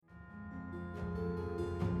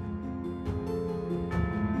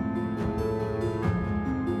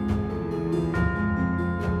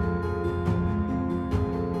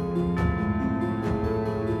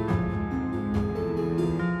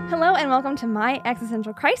welcome to My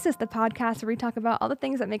Existential Crisis, the podcast where we talk about all the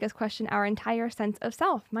things that make us question our entire sense of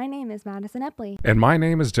self. My name is Madison Epley. And my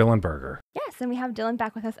name is Dylan Berger. Yes, and we have Dylan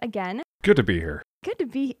back with us again. Good to be here.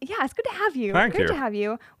 It's good to have you. Thank Great you. to have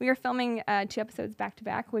you. We are filming 2 episodes back to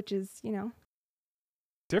back, which is,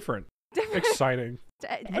 Different. different. Exciting.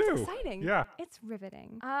 It's New. exciting. Yeah. It's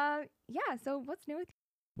riveting. So what's new with you?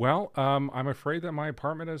 Well, I'm afraid that my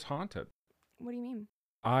apartment is haunted. What do you mean?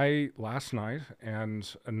 Last night and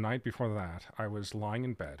a night before that, I was lying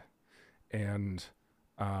in bed and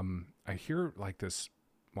I hear this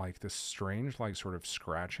strange, sort of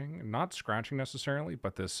scratching, not scratching necessarily,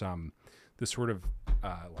 but this sort of,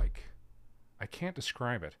 I can't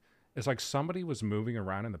describe it. It's like somebody was moving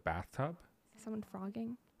around in the bathtub. Is someone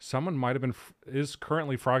frogging? Someone might have been, is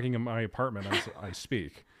currently frogging in my apartment as I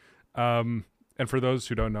speak. And for those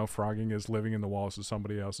who don't know, frogging is living in the walls of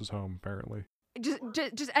somebody else's home, apparently.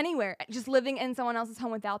 Just anywhere. Just living in someone else's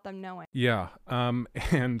home without them knowing. Yeah.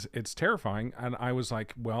 And it's terrifying. And I was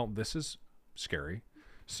like, well, this is scary.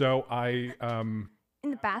 So I,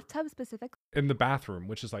 In the bathtub specifically? in the bathroom,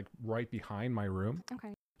 which is like right behind my room.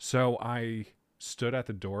 Okay. So I stood at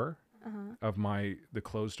the door Uh-huh. of the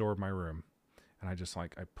closed door of my room. And I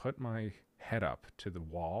put my head up to the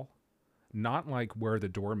wall, not like where the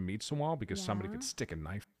door meets the wall because somebody Yeah. could stick a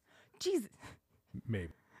knife. Jesus.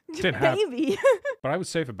 Maybe. Didn't happen. Baby. But I was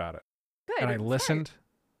safe about it. Good. And I Smart. listened.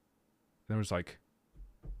 There was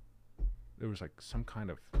some kind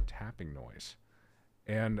of tapping noise.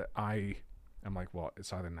 And I'm like, well,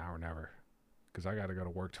 it's either now or never because I got to go to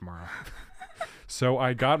work tomorrow. So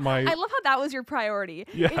I got my... I love how that was your priority.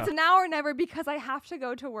 Yeah. It's now or never because I have to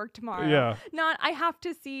go to work tomorrow. Yeah. Not I have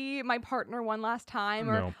to see my partner one last time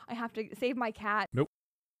or No. I have to save my cat.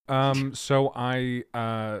 So I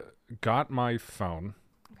got my phone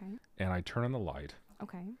Okay. and I turn on the light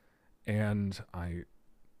Okay. and I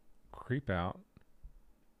creep out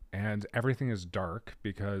and everything is dark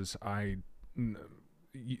because the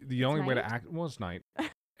only way to night? it's night.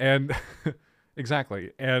 And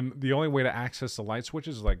exactly. And the only way to access the light switch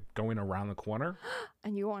is like going around the corner.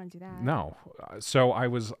 And you want to do that. No. So I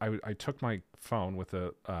took my phone with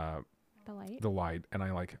the light. and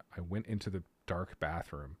I went into the dark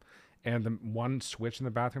bathroom. And the one switch in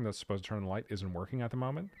the bathroom that's supposed to turn on the light isn't working at the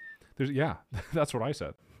moment. That's what I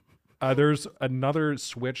said. There's another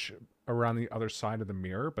switch around the other side of the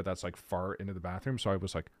mirror, but that's like far into the bathroom. So I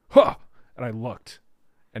was like, huh! And I looked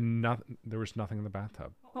and there was nothing in the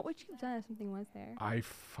bathtub. What would you have done if something was there? I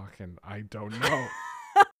don't know.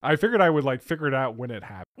 I figured I would figure it out when it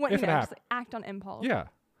happened. If it happened. Just act on impulse. Yeah.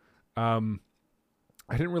 I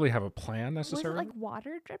didn't really have a plan Was it necessarily. like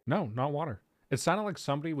water drip? No, not water. It sounded like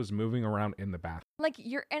somebody was moving around in the bath. Like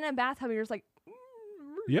you're in a bathtub and you're just like,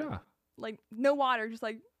 Yeah. like no water, just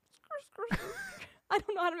like, I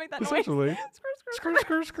don't know how to make that noise. Essentially.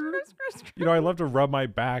 You know, I love to rub my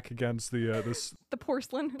back against the this The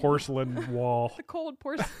porcelain. porcelain wall The cold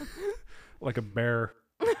porcelain. like a bear.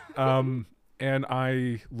 And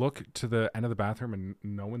I look to the end of the bathroom and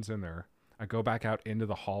no one's in there. I go back out into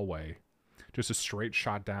the hallway, just a straight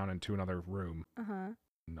shot down into another room. Uh-huh.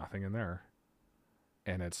 Nothing in there.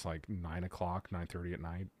 And it's like 9:30 at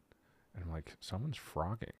night. And I'm like, someone's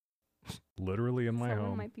frogging. Literally in my Someone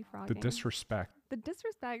home. might be frogging. The disrespect. The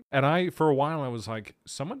disrespect. And for a while, I was like,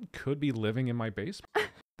 someone could be living in my basement.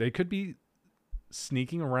 They could be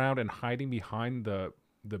sneaking around and hiding behind the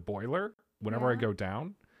boiler whenever I Yeah. go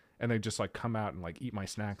down. And they just come out and eat my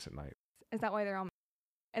snacks at night. Is that why they're all?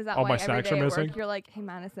 Is that All why my every snacks day are at missing? work you're like, hey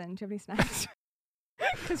Madison, do you have any snacks?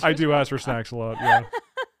 'Cause I you're do so- ask for snacks a lot, yeah.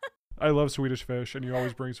 I love Swedish fish, and you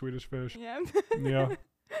always bring Swedish fish. Yeah. Yeah.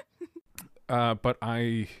 But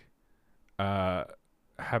I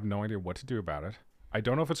have no idea what to do about it. I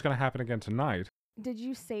don't know if it's going to happen again tonight. Did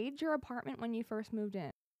you sage your apartment when you first moved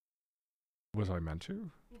in? Was I meant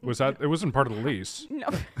to? It wasn't part of the lease. No.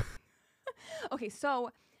 Okay, so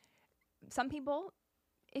some people,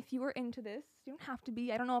 if you were into this, you don't have to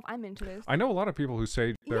be. I don't know if I'm into this. I know a lot of people who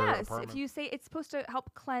say their Yes, apartment. if you say it's supposed to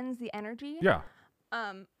help cleanse the energy. Yeah.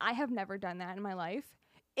 I have never done that in my life.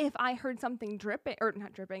 If I heard something dripping, or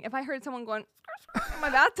not dripping, if I heard someone going in my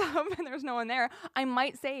bathtub and there's no one there, I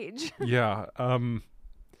might sage. Yeah.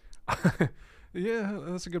 Yeah,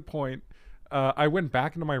 that's a good point. I went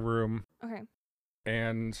back into my room Okay.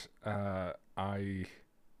 and I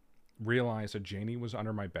realized that Janie was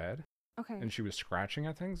under my bed Okay. and she was scratching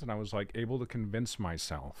at things, and I was able to convince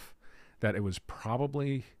myself that it was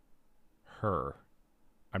probably her.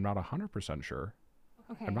 I'm not 100% sure.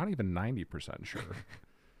 Okay. I'm not even 90% sure.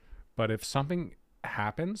 But if something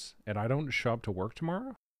happens and I don't show up to work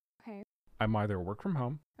tomorrow, Okay. I'm either work from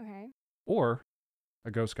home Okay. or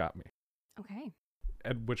a ghost got me. Okay.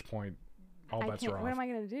 At which point, all I bets can't. are off. What am I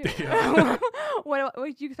gonna do? Yeah. What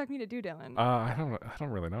do you expect me to do, Dylan? I don't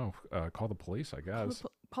really know. Call the police, I guess.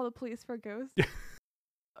 Call the police for a ghost? Yeah.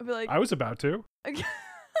 I'll be like, I was about to.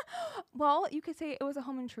 well, you could say it was a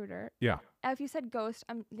home intruder. Yeah. If you said ghost,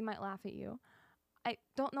 they might laugh at you. I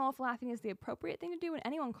don't know if laughing is the appropriate thing to do when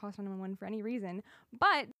anyone calls 911 for any reason,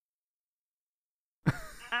 but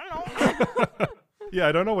I don't know. Yeah,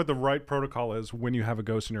 I don't know what the right protocol is when you have a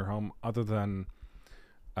ghost in your home, other than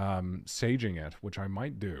saging it, which I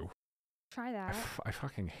might do. Try that. I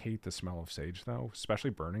fucking hate the smell of sage, though,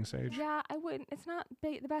 especially burning sage. Yeah, I wouldn't. It's not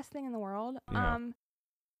the best thing in the world. Yeah.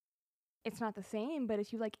 It's not the same, but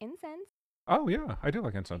if you like incense, Oh yeah, I do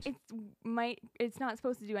like incense. it's not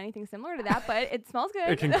supposed to do anything similar to that, but it smells good.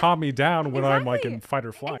 It can calm me down when I'm like Exactly. in fight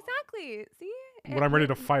or flight. Exactly. See? When I'm ready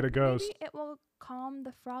to fight a ghost. Maybe it will calm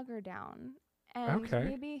the Frogger down. And Okay.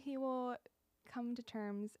 maybe he will come to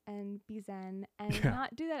terms and be zen and Yeah.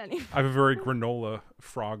 not do that anymore. I have a very granola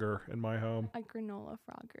frogger in my home. A granola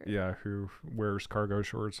Frogger. Yeah, who wears cargo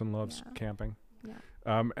shorts and loves Yeah. camping.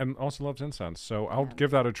 Yeah. And also loves incense. So I'll Yeah.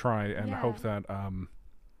 give that a try and Yeah. hope that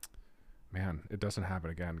man, it doesn't happen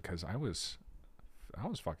again, because I was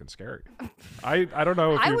fucking scary. I don't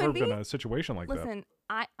know if I you've would ever been be. in a situation like that. Listen,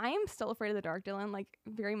 I am still afraid of the dark, Dylan, like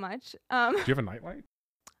very much. Do you have a nightlight?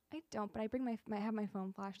 I don't, but I bring I have my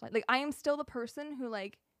phone flashlight. Like I am still the person who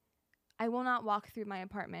like I will not walk through my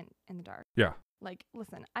apartment in the dark. Yeah. Like,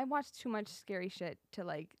 listen, I watch too much scary shit to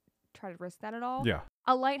like try to risk that at all. Yeah.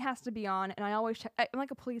 A light has to be on, and I always check. I'm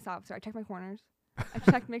like a police officer. I check my corners. I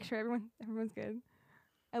check to make sure everyone's good.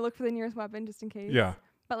 I look for the nearest weapon just in case. Yeah.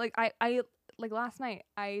 But like I like last night,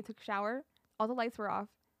 I took a shower. All the lights were off,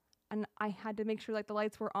 and I had to make sure like the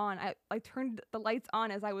lights were on. I turned the lights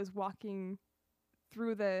on as I was walking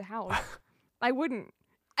through the house. I wouldn't.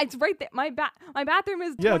 It's right there. My bathroom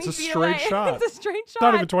is 20 Yeah, it's a feet straight away. shot. It's a straight shot.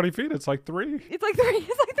 Not even 20 feet. It's like 3. It's like 3.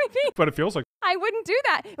 It's like 3 feet. But it feels like. I wouldn't do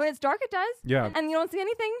that. When it's dark, it does. Yeah. And you don't see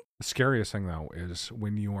anything. The scariest thing, though, is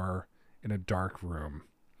when you are in a dark room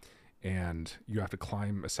and you have to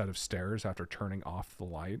climb a set of stairs after turning off the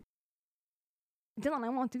light. Dylan, I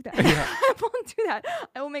won't do that. Yeah. I won't do that.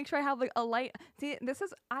 I will make sure I have like a light. See,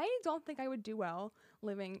 I don't think I would do well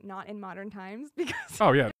living not in modern times because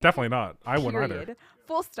Oh, yeah, definitely not. I wouldn't either. period.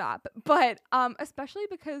 Full stop. But especially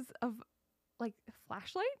because of like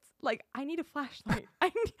flashlights. Like I need a flashlight.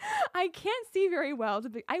 I can't see very well.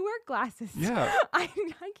 I wear glasses. Yeah. I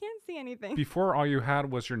can't see anything. Before, all you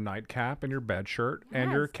had was your nightcap and your bed shirt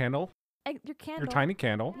and your Yes. candle, Your candle. your tiny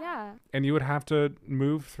candle. Yeah. And you would have to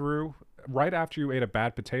move through right after you ate a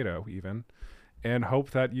bad potato, even, and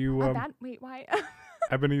hope that you. Wait, why?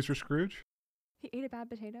 Ebenezer Scrooge? He ate a bad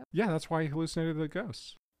potato. Yeah, that's why he hallucinated the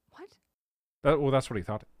ghosts. What? That's what he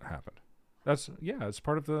thought happened. It's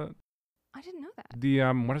part of the I didn't know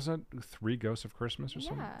that. what is that? 3 Ghosts of Christmas or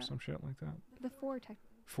Yeah. some shit like that. The 4 tech.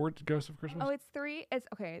 4 Ghosts of Christmas? Oh, it's 3. It's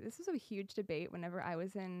okay. This was a huge debate whenever I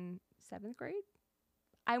was in 7th grade.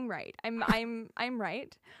 I'm right. I'm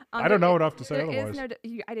right. I don't know enough to say there is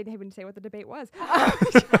otherwise. I didn't even say what the debate was.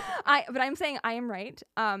 But I'm saying I am right.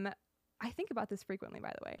 I think about this frequently,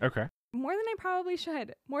 by the way. Okay. More than I probably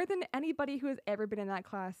should. More than anybody who has ever been in that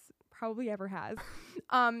class probably ever has.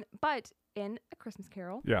 But in A Christmas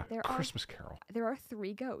Carol, Yeah. there Christmas Carol. there are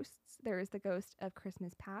 3 ghosts. There is the ghost of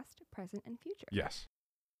Christmas past, present, and future. Yes.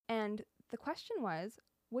 And the question was,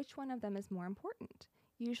 which one of them is more important?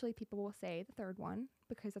 Usually people will say the 3rd one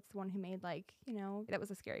because that's the one who made that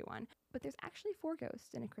was a scary one. But there's actually 4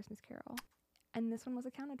 ghosts in A Christmas Carol. And this one was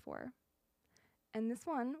accounted for. And this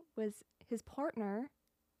one was his partner,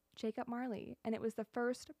 Jacob Marley. And it was the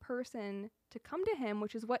first person to come to him,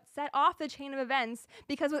 which is what set off the chain of events,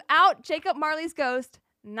 because without Jacob Marley's ghost,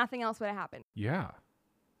 nothing else would have happened. Yeah.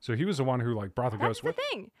 So he was the one who brought the That's ghost the with.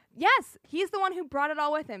 thing. Yes, he's the one who brought it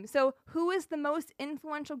all with him. So who is the most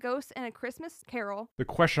influential ghost in A Christmas Carol? The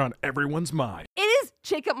question on everyone's mind. It is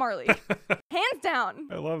Jacob Marley. Hands down.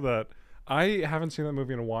 I love that. I haven't seen that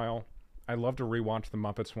movie in a while. I'd love to rewatch the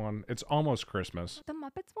Muppets one. It's almost Christmas. The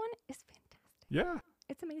Muppets one is fantastic. Yeah.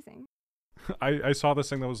 It's amazing. I saw this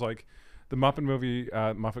thing that was like the Muppet movie,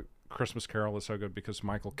 Muppet Christmas Carol is so good because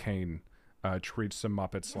Michael Caine treats the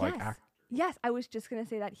Muppets like Yes, I was just going to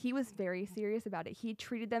say that. He was very serious about it. He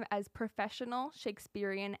treated them as professional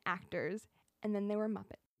Shakespearean actors, and then they were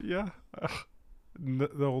Muppets. Yeah.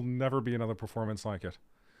 There'll never be another performance like it.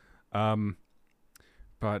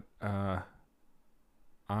 But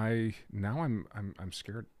I'm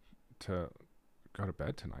scared to go to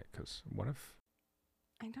bed tonight because what if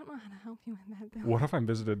I don't know how to help you with that, though. what if I'm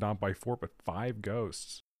visited not by 4 but 5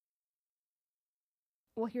 ghosts?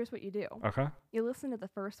 Well, here's what you do. Okay. You listen to the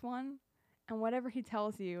first one, and whatever he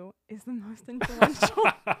tells you is the most influential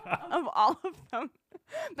of all of them.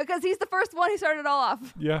 Because he's the first one who started it all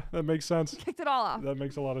off. Yeah, that makes sense. Kicked it all off. That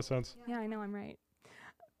makes a lot of sense. Yeah, I know, I'm right.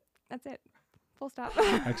 That's it. Full stop.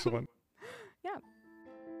 Excellent. Yeah.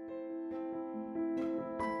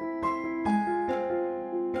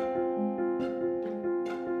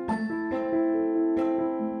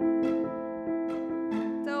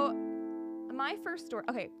 So, my first story.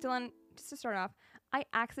 Okay, Dylan, just to start off, I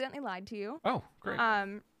accidentally lied to you. Oh, great.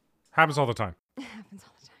 Um, Happens all the time. it happens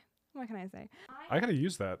all the time. What can I say? I gotta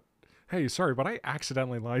use that. Hey, sorry, but I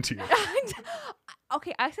accidentally lied to you.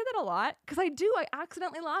 Okay, I say that a lot because I do. I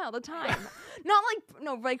accidentally lie all the time. Not like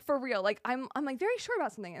no, like for real. Like I'm like very sure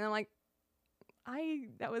about something, and I'm like,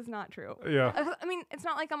 that was not true. Yeah. I mean, it's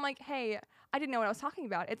not like I'm like, hey, I didn't know what I was talking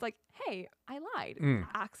about. It's like, hey, I lied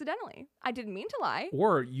accidentally. I didn't mean to lie.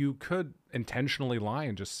 Or you could intentionally lie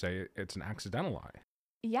and just say it's an accidental lie.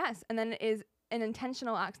 Yes, and then it is an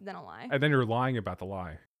intentional accidental lie. And then you're lying about the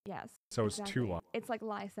lie. Yes. So it's two lies. It's like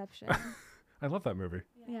lieception. I love that movie.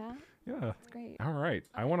 Yeah, Yeah. it's great. All right.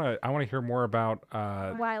 I wanna hear more about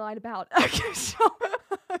What I lied about. So,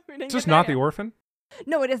 we didn't it's get just there not yet. The Orphan?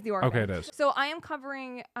 No, it is The Orphan. Okay, it is. So I am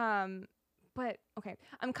covering, I'm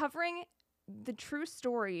covering the true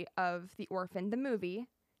story of The Orphan, the movie.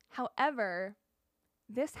 However,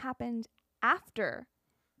 this happened after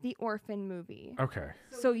the Orphan movie. Okay.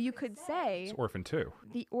 So you could say It's Orphan 2.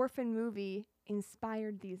 the Orphan movie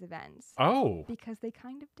inspired these events Oh. because they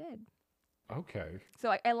kind of did. Okay.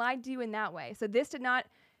 So I lied to you in that way. So this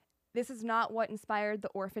is not what inspired the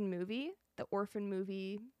Orphan movie. The Orphan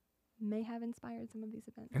movie may have inspired some of these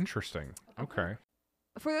events. Interesting. Okay.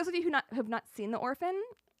 For those of you who have not seen The Orphan,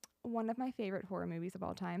 one of my favorite horror movies of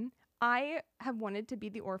all time, I have wanted to be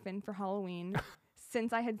the orphan for Halloween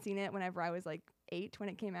since I had seen it whenever I was like 8 when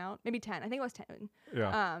it came out. Maybe 10. I think it was 10.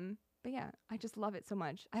 Yeah. But yeah, I just love it so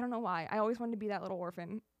much. I don't know why. I always wanted to be that little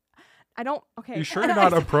orphan. I don't. Okay. You sure you're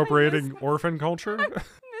not appropriating orphan culture?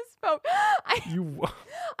 Misspoke. I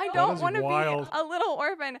That don't is want to be wild. a little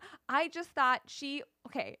orphan. I just thought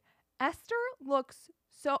Esther looks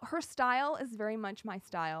so, her style is very much my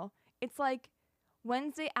style. It's like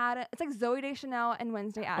Wednesday Addams. It's like Zooey Deschanel and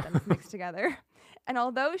Wednesday Addams mixed together. And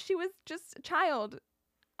although she was just a child,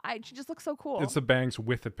 she just looks so cool. It's the bangs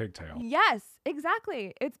with the pigtail. Yes,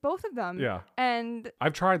 exactly. It's both of them. Yeah. And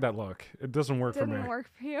I've tried that look. It doesn't work for me. didn't work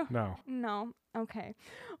for you. No. No. Okay.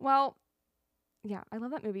 Well, yeah, I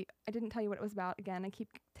love that movie. I didn't tell you what it was about. Again, I keep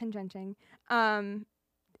tangenting.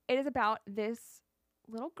 It is about this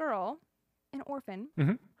little girl, an orphan,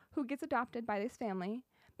 Mhm. who gets adopted by this family,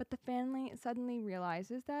 but the family suddenly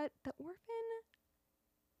realizes that the orphan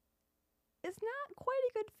is not quite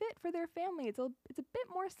a good fit for their family. It's a bit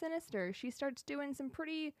more sinister. She starts doing some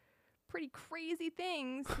pretty crazy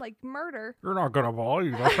things like murder. You're not gonna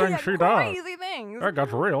believe the thing Yeah, she does. crazy things. That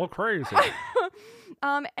got real crazy.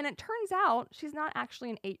 And it turns out she's not actually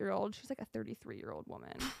an 8-year-old. She's like a 33-year-old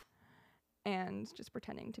woman, and just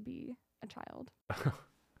pretending to be a child.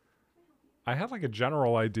 I had like a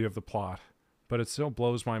general idea of the plot, but it still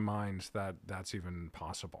blows my mind that that's even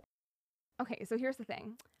possible. Okay, so here's the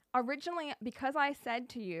thing. Originally, because I said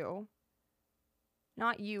to you,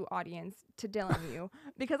 not you, audience, to Dylan, you,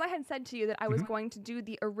 because I had said to you that I was going to do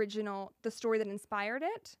the story that inspired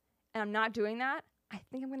it, and I'm not doing that, I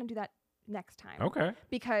think I'm going to do that next time. Okay.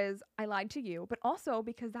 Because I lied to you, but also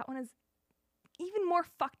because that one is even more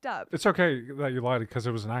fucked up. It's okay that you lied because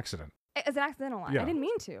it was an accident. It's an accidental lie. Yeah. I didn't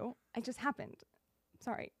mean to. It just happened.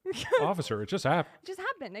 Sorry. Officer, it just happened. It just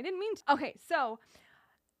happened. I didn't mean to. Okay, so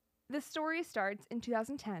the story starts in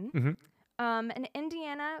 2010. Mhm. An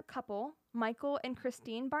Indiana couple, Michael and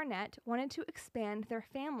Christine Barnett, wanted to expand their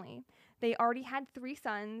family. They already had 3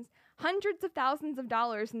 sons, hundreds of thousands of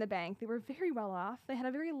dollars in the bank. They were very well off. They had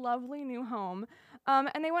a very lovely new home.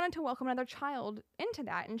 And they wanted to welcome another child into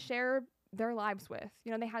that and share their lives with.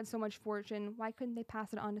 You know, they had so much fortune. Why couldn't they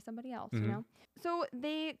pass it on to somebody else, you know? So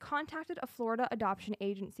they contacted a Florida adoption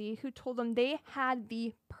agency who told them they had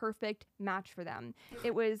the perfect match for them.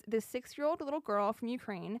 It was this 6-year-old little girl from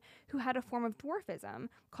Ukraine who had a form of dwarfism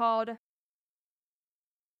called...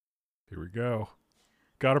 Here we go.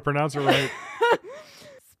 Gotta pronounce it right.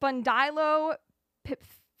 Spondylopiphyseal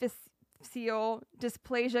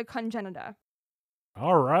dysplasia congenita.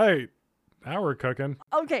 All right. Now we're cooking.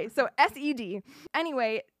 Okay, so SED.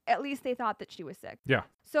 Anyway, at least they thought that she was sick. Yeah.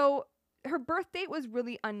 So her birth date was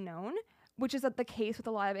really unknown, which is the case with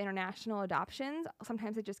a lot of international adoptions.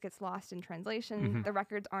 Sometimes it just gets lost in translation. The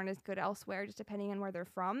records aren't as good elsewhere, just depending on where they're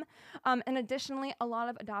from. And additionally, a lot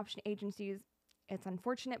of adoption agencies, it's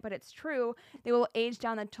unfortunate, but it's true, they will age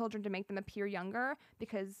down the children to make them appear younger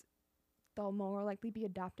because they'll more likely be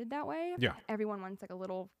adopted that way. Yeah. Everyone wants like a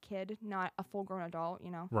little kid, not a full-grown adult,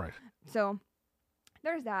 you know. Right. So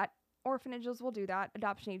there's that. Orphanages will do that.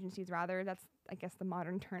 Adoption agencies, rather. That's, I guess, the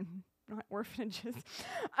modern term, not orphanages.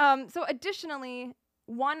 So additionally,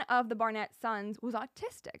 one of the Barnett sons was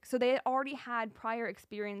autistic. So they had already had prior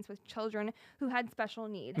experience with children who had special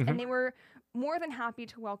needs. Mhm. And they were more than happy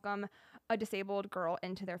to welcome a disabled girl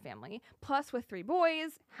into their family. Plus, with 3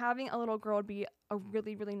 boys, having a little girl would be a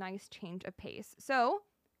really, really nice change of pace. So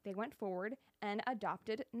they went forward and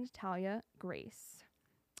adopted Natalia Grace.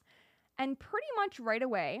 And pretty much right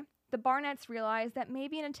away, the Barnetts realized that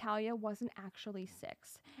maybe Natalia wasn't actually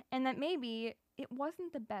 6, and that maybe it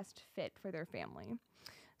wasn't the best fit for their family.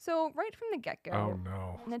 So right from the get-go, Oh,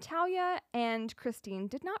 no. Natalia and Christine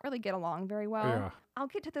did not really get along very well. Yeah. I'll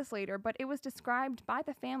get to this later, but it was described by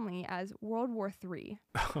the family as World War III.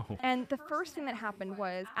 Oh. And the first thing that happened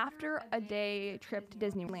was, after a day trip to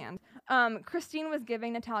Disneyland, Christine was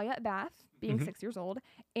giving Natalia a bath, being 6 years old,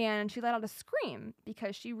 and she let out a scream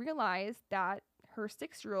because she realized that her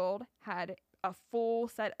 6-year-old had a full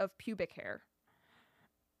set of pubic hair.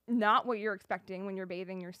 Not what you're expecting when you're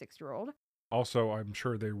bathing your 6-year-old. Also, I'm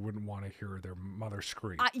sure they wouldn't want to hear their mother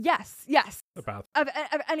scream Yes. about. Of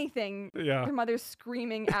anything, Yeah. your mother's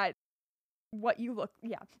screaming at what you look.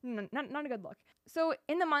 Yeah, not a good look. So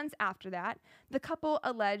in the months after that, the couple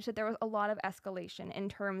alleged that there was a lot of escalation in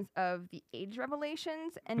terms of the age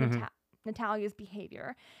revelations and Natalia's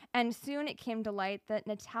behavior. And soon it came to light that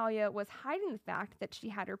Natalia was hiding the fact that she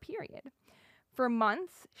had her period. For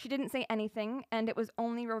months, she didn't say anything, and it was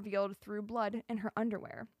only revealed through blood in her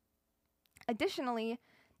underwear. Additionally,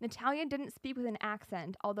 Natalia didn't speak with an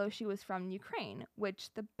accent, although she was from Ukraine, which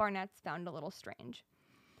the Barnetts found a little strange.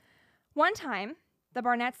 One time, the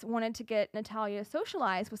Barnetts wanted to get Natalia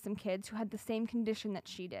socialized with some kids who had the same condition that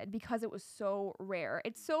she did because it was so rare.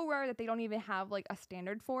 It's so rare that they don't even have like a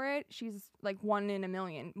standard for it. She's like 1 in a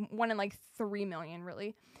million, 1 in like 3 million,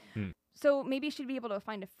 really. So maybe she'd be able to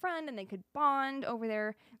find a friend and they could bond over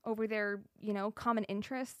their, common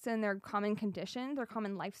interests and their common conditions, their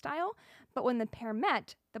common lifestyle. But when the pair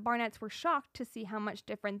met, the Barnetts were shocked to see how much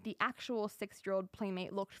different the actual 6-year-old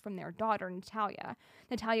playmate looked from their daughter, Natalia.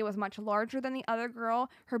 Natalia was much larger than the other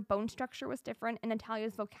girl, her bone structure was different, and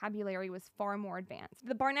Natalia's vocabulary was far more advanced.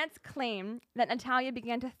 The Barnetts claim that Natalia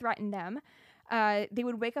began to threaten them. They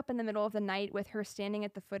would wake up in the middle of the night with her standing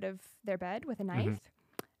at the foot of their bed with a knife.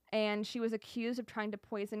 And she was accused of trying to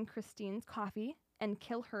poison Christine's coffee and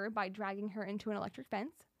kill her by dragging her into an electric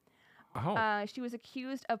fence. Oh. She was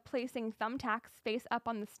accused of placing thumbtacks face up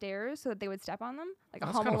on the stairs so that they would step on them, like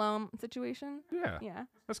That's a Home kinda- Alone situation. Yeah. Yeah.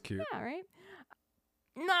 That's cute. Yeah, right?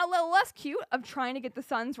 Not a little less cute of trying to get the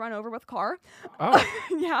sons run over with a car. Oh.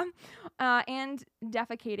 Yeah. And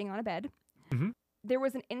defecating on a bed. Mhm. There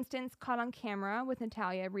was an instance caught on camera with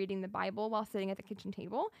Natalia reading the Bible while sitting at the kitchen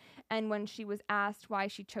table. And when she was asked why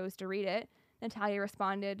she chose to read it, Natalia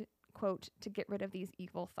responded, quote, "to get rid of these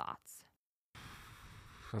evil thoughts."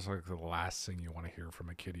 That's like the last thing you want to hear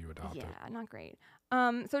from a kid you adopted. Yeah, not great.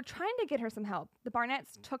 So trying to get her some help, the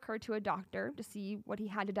Barnetts took her to a doctor to see what he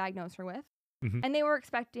had to diagnose her with. And they were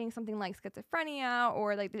expecting something like schizophrenia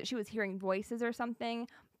or like that she was hearing voices or something.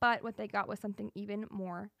 But what they got was something even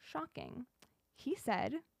more shocking. He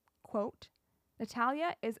said, quote,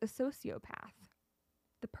 "Natalia is a sociopath.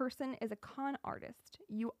 The person is a con artist.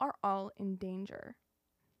 You are all in danger."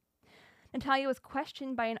 Natalia was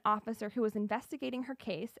questioned by an officer who was investigating her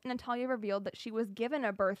case, and Natalia revealed that she was given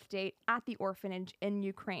a birth date at the orphanage in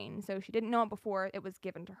Ukraine, so she didn't know it before it was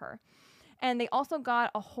given to her. And they also got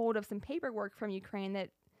a hold of some paperwork from Ukraine that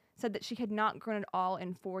said that she had not grown at all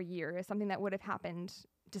in 4 years, something that would have happened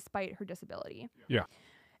despite her disability. Yeah.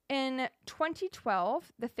 In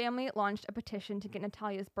 2012, the family launched a petition to get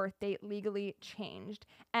Natalia's birth date legally changed.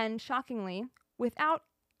 And shockingly, without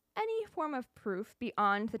any form of proof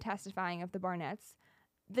beyond the testifying of the Barnetts,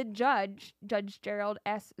 the Judge Gerald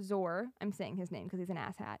S. Zor, I'm saying his name because he's an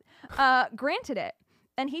asshat, granted it.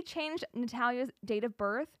 And he changed Natalia's date of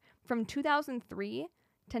birth from 2003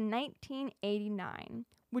 to 1989,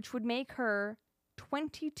 which would make her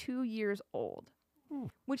 22 years old.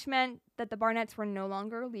 Which meant that the Barnetts were no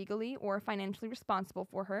longer legally or financially responsible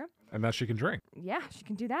for her. And that she can drink. Yeah, she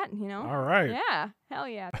can do that, you know? All right. Yeah, hell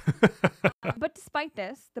yeah. But despite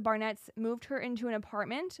this, the Barnetts moved her into an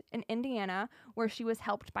apartment in Indiana where she was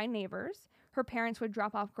helped by neighbors. Her parents would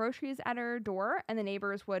drop off groceries at her door, and the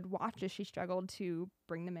neighbors would watch as she struggled to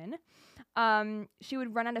bring them in. She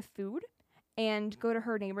would run out of food and go to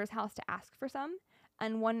her neighbor's house to ask for some.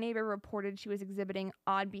 and one neighbor reported she was exhibiting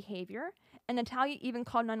odd behavior. And Natalia even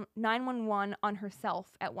called 911 on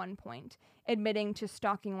herself at one point, admitting to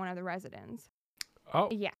stalking one of the residents. Oh,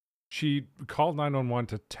 Yeah. she called 911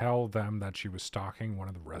 to tell them that she was stalking one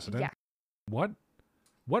of the residents? Yeah.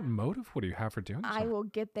 What motive would you have for doing so? I will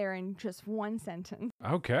get there in just one sentence.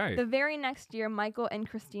 Okay. The very next year, Michael and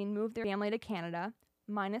Christine moved their family to Canada,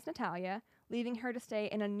 minus Natalia, leaving her to stay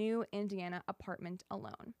in a new Indiana apartment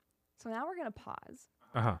alone. So now we're going to pause.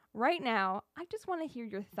 Uh-huh. Right now, I just want to hear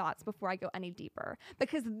your thoughts before I go any deeper,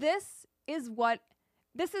 because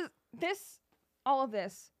all of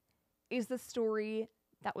this is the story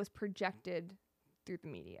that was projected through the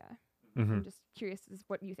media. Mm-hmm. I'm just curious as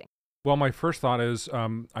what you think. Well, my first thought is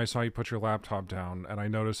I saw you put your laptop down, and I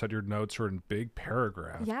noticed that your notes are in big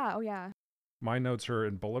paragraphs. Yeah, oh yeah. My notes are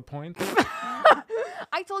in bullet points.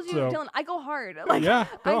 I told you, So- Dylan, I go hard. Like, Yeah,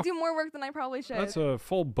 I no. do more work than I probably should. That's a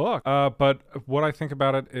full book. But what I think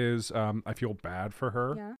about it is I feel bad for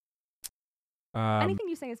her. Yeah. Anything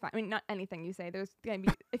you say is fine. I mean, not anything you say. There's gonna be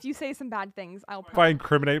if you say some bad things, I'll If I probably.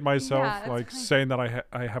 incriminate myself, Yeah, that's like fine. saying that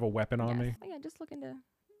I have a weapon on me. Yeah, just looking to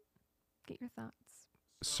get your thoughts.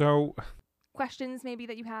 So, Questions maybe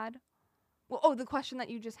that you had. Well, the question that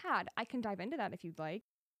you just had. I can dive into that if you'd like.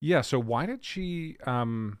 yeah, so why did she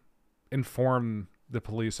inform the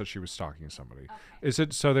police that she was stalking somebody? Okay. Is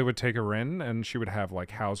it so they would take her in and she would have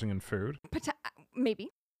like housing and food? Maybe.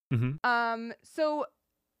 Mm-hmm. So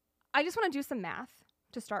I just want to do some math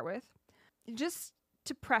to start with. Just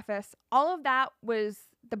to preface, all of that was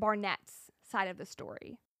the Barnett's side of the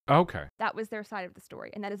story. Okay. That was their side of the story,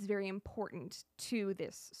 and that is very important to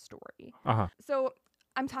this story. Uh-huh. So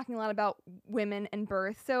I'm talking a lot about women and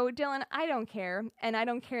birth. So Dylan, I don't care, and I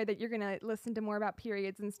don't care that you're going to listen to more about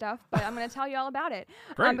periods and stuff, but I'm going to tell you all about it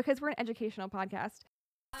Great. because we're an educational podcast.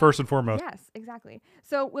 First and foremost. Yes, exactly.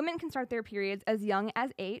 So women can start their periods as young as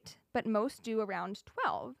 8, but most do around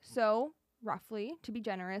 12. So roughly, to be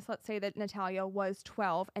generous, let's say that Natalia was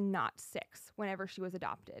 12 and not 6 whenever she was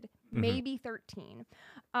adopted. Mhm. Maybe 13,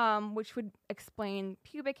 which would explain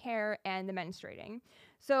pubic hair and the menstruating.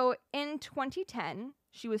 So in 2010,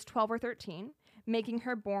 she was 12 or 13, making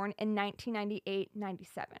her born in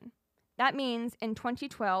 1998-97. That means in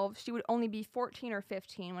 2012, she would only be 14 or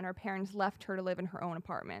 15 when her parents left her to live in her own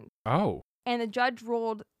apartment. Oh. And the judge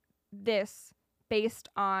ruled this based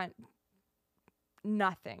on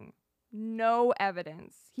nothing. No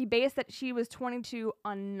evidence. He based that she was 22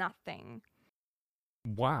 on nothing.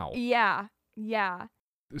 Wow. Yeah. Yeah.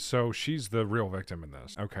 So she's the real victim in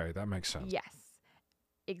this. Okay, that makes sense. Yes.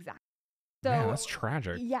 Exactly. So Man, that's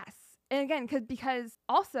tragic. yes. And again, because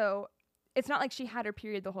also it's not like she had her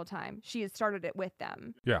period the whole time. She had started it with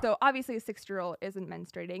them. Yeah. So obviously a 6-year-old isn't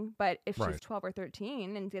menstruating, but if Right. she's 12 or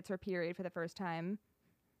 13 and gets her period for the first time,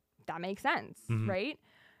 that makes sense, Mhm. right?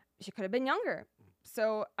 She could have been younger.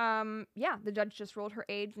 So, yeah, the judge just ruled her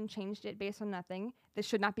age and changed it based on nothing. This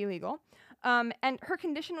should not be legal. And her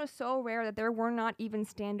condition was so rare that there were not even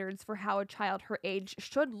standards for how a child her age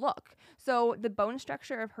should look. So the bone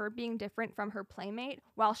structure of her being different from her playmate,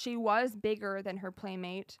 while she was bigger than her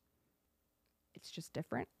playmate, it's just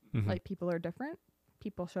different. Mhm. Like, people are different.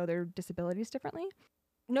 People show their disabilities differently.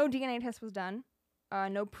 No DNA test was done.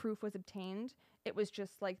 No proof was obtained. It was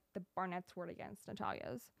just like the Barnett's word against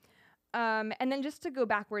Natalia's. And then just to go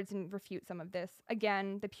backwards and refute some of this,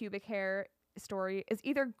 again, the pubic hair story is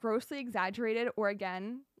either grossly exaggerated or,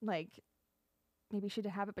 again, like, maybe she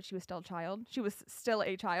did have it, but she was still a child. She was still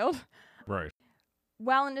a child. Right.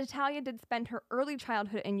 While Natalia did spend her early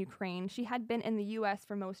childhood in Ukraine, she had been in the U.S.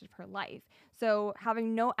 for most of her life. So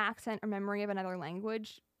having no accent or memory of another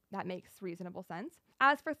language, that makes reasonable sense.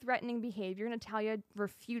 As for threatening behavior, Natalia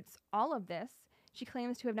refutes all of this. She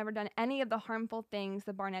claims to have never done any of the harmful things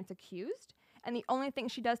the Barnetts accused. And the only thing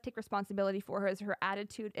she does take responsibility for is her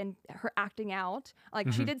attitude and her acting out.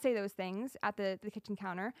 Like, she Mhm. did say those things at the kitchen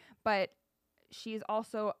counter, but she's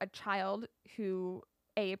also a child who,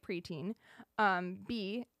 A, preteen,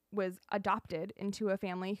 B, was adopted into a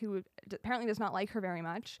family who apparently does not like her very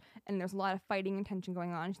much. And there's a lot of fighting and tension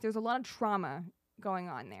going on. There's a lot of trauma going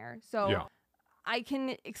on there. So Yeah. I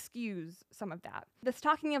can excuse some of that. The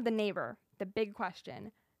stalking of the neighbor, the big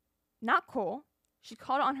question. Not cool. She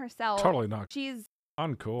called on herself. Totally not She's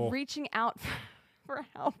uncool. reaching out for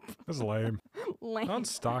help. That's lame. Lame. Don't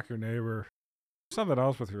stalk your neighbor. Do something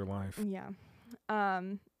else with your life. Yeah.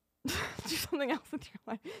 Do something else with your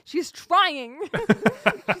life. She's trying.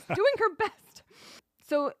 She's doing her best.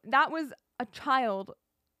 So that was a child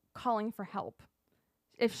calling for help.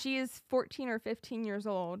 If she is 14 or 15 years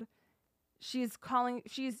old, she's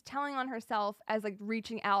telling on herself as like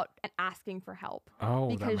reaching out and asking for help. Oh,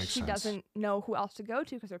 that Because makes she sense. doesn't know who else to go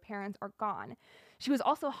to because her parents are gone. She was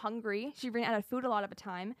also hungry. She ran out of food a lot of the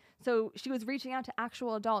time. So she was reaching out to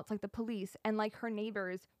actual adults like the police and like her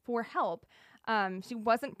neighbors for help. She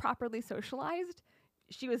wasn't properly socialized.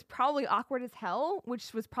 She was probably awkward as hell,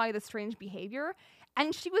 which was probably the strange behavior.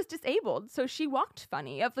 And she was disabled. So she walked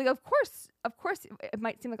funny. Of course, it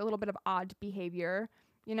might seem like a little bit of odd behavior,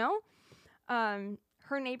 you know?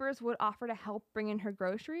 Her neighbors would offer to help bring in her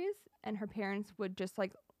groceries, and her parents would just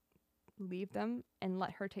like leave them and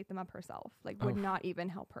let her take them up herself. Like would not even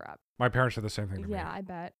help her up. My parents did the same thing to me. Yeah, I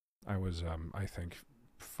bet. I was, I think,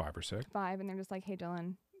 5 or 6. 5, and they're just like, hey,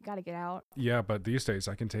 Dylan, gotta get out. Yeah, but these days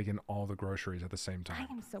I can take in all the groceries at the same I time.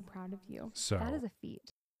 am so proud of you. So That is a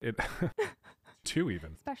feat. it 2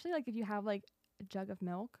 even. Especially like if you have like a jug of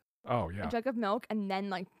milk. Oh yeah. A jug of milk and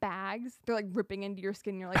then like bags. They're like ripping into your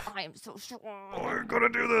skin. And you're like, I am so strong. I'm gonna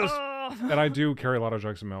do this. And I do carry a lot of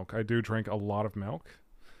jugs of milk. I do drink a lot of milk.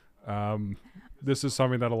 This is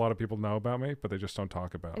something that a lot of people know about me, but they just don't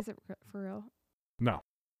talk about. Is it for real? No.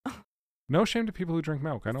 No shame to people who drink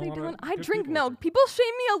milk. I know Say, a lot Dylan, of I good drink people milk. People shame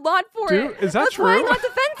me a lot for Do? it. Is that That's true? why I'm not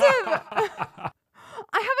defensive.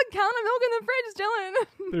 I have a gallon of milk in the fridge, Dylan.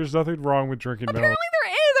 There's nothing wrong with drinking milk. Apparently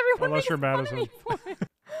there is. Everyone Unless makes you're fun of Madison. me for it.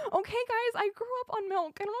 Okay, guys, I grew up on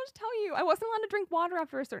milk. I don't know what to tell you. I wasn't allowed to drink water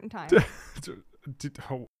after a certain time.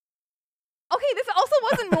 Oh, Okay, this also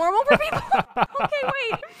wasn't normal for people. Okay,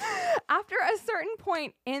 wait. After a certain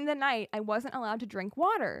point in the night, I wasn't allowed to drink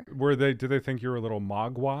water. did they think you were a little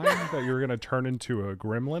mogwai that you were gonna turn into a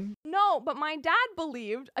gremlin? No, but my dad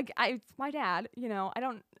believed, it's my dad, you know, I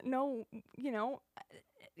don't know, you know,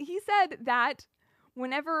 he said that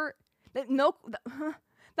whenever that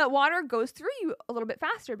that water goes through you a little bit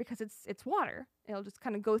faster because it's water. It'll just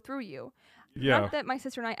kind of go through you. Yeah. Not that my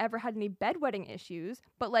sister and I ever had any bedwetting issues,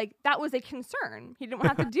 but like that was a concern. He didn't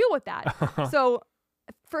want to have to deal with that. So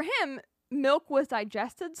for him, milk was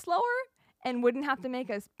digested slower and wouldn't have to make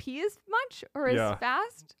us pee as much or as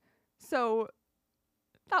fast. So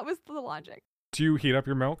that was the logic. Do you heat up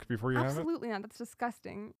your milk before you Absolutely not. That's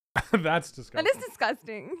disgusting. have it? That's disgusting. That is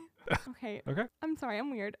disgusting. Okay. Okay. I'm sorry. I'm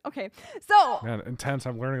weird. Okay. So. Man, intense.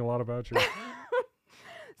 I'm learning a lot about you.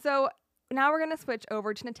 So now we're going to switch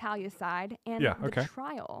over to Natalia's side and the okay.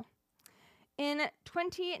 trial. In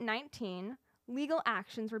 2019, legal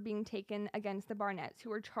actions were being taken against the Barnetts,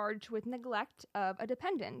 who were charged with neglect of a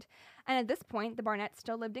dependent. And at this point, the Barnetts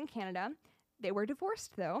still lived in Canada. They were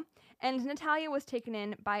divorced, though, and Natalia was taken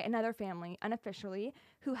in by another family, unofficially,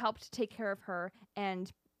 who helped take care of her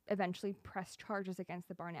and eventually press charges against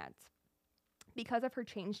the Barnetts. Because of her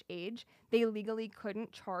changed age, they legally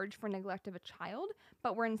couldn't charge for neglect of a child,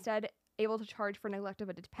 but were instead able to charge for neglect of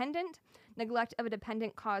a dependent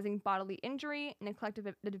causing bodily injury, neglect of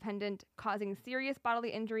a dependent causing serious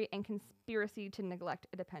bodily injury, and conspiracy to neglect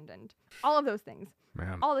a dependent. All of those things.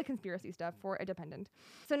 Man. All the conspiracy stuff for a dependent.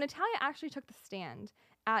 So Natalia actually took the stand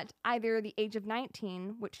at either the age of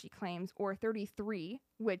 19, which she claims, or 33,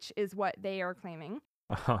 which is what they are claiming.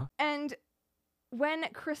 Uh-huh. And when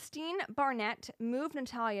Christine Barnett moved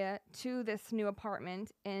Natalia to this new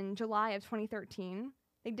apartment in July of 2013,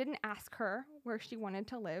 they didn't ask her where she wanted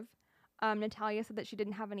to live. Natalia said that she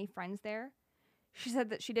didn't have any friends there. She said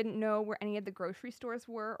that she didn't know where any of the grocery stores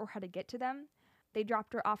were or how to get to them. They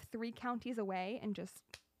dropped her off 3 counties away and just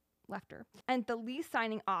left her. And the lease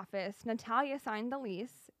signing office, Natalia signed the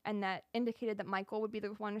lease, and that indicated that Michael would be the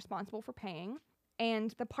one responsible for paying.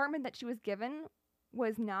 And the apartment that she was given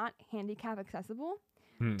was not handicap accessible,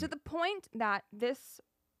 to the point that this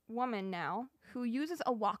woman now, who uses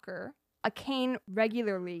a walker, a cane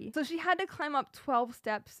regularly, so she had to climb up 12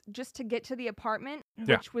 steps just to get to the apartment,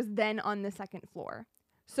 which was then on the 2nd floor.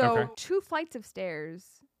 So 2 flights of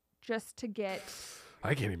stairs just to get...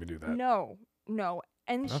 I can't even do that. No.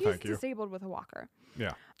 And No, she's disabled with a walker.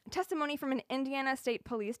 Yeah. Testimony from an Indiana State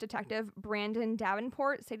Police detective, Brandon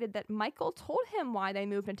Davenport, stated that Michael told him why they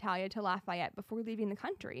moved Natalia to Lafayette before leaving the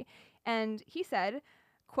country. And he said,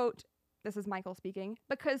 quote, this is Michael speaking,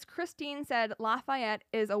 because Christine said Lafayette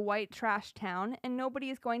is a white trash town and nobody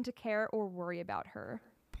is going to care or worry about her.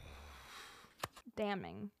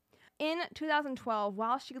 Damning. In 2012,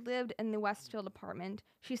 while she lived in the Westfield apartment,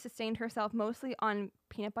 she sustained herself mostly on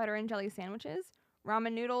peanut butter and jelly sandwiches,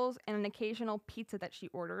 ramen noodles, and an occasional pizza that she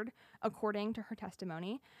ordered, according to her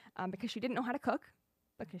testimony, because she didn't know how to cook,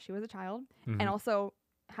 because she was a child, and also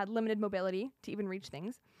had limited mobility to even reach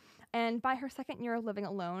things. And by her 2nd year of living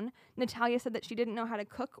alone, Natalia said that she didn't know how to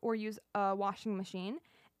cook or use a washing machine,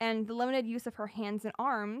 and the limited use of her hands and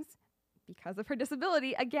arms, because of her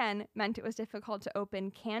disability, again, meant it was difficult to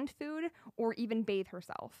open canned food or even bathe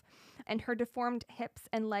herself. And her deformed hips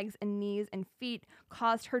and legs and knees and feet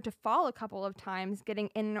caused her to fall a couple of times getting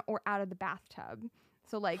in or out of the bathtub.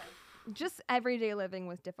 So, like, just everyday living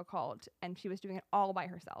was difficult, and she was doing it all by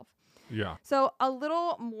herself. Yeah. So a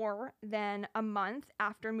little more than a month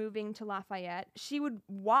after moving to Lafayette, she would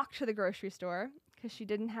walk to the grocery store because she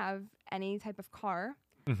didn't have any type of car.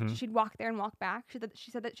 Mm-hmm. She'd walk there and walk back.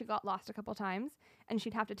 She said that she got lost a couple times, and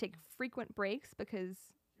she'd have to take frequent breaks because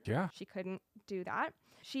she couldn't do that.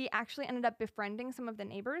 She actually ended up befriending some of the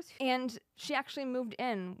neighbors, and she actually moved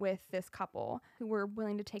in with this couple who were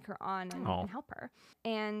willing to take her on and help her.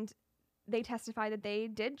 And they testified that they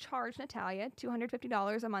did charge Natalia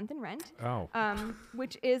 $250 a month in rent,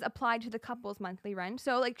 which is applied to the couple's monthly rent.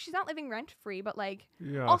 So, like, she's not living rent free, but like,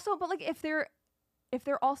 if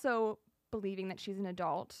they're also believing that she's an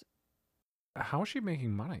adult, how is she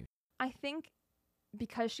making money? I think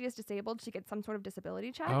because she is disabled, she gets some sort of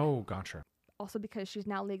disability check. Oh, gotcha. Also because she's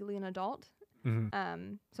now legally an adult.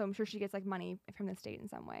 Mm-hmm. So I'm sure she gets like money from the state in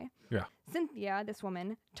some way. Yeah. Cynthia, this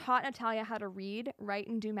woman, taught Natalia how to read, write,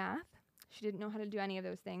 and do math. She didn't know how to do any of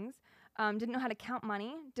those things. Didn't know how to count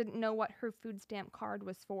money, didn't know what her food stamp card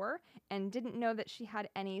was for, and didn't know that she had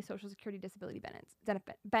any Social Security disability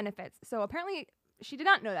benefits. So apparently she did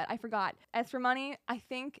not know that. I forgot. As for money, I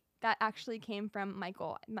think that actually came from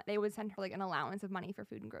Michael. They would send her like an allowance of money for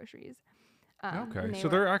food and groceries. Okay, so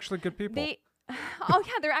they're actually good people.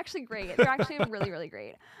 They're actually great. They're actually really, really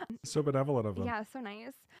great. So benevolent of them. Yeah, so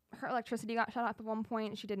nice. Her electricity got shut off at one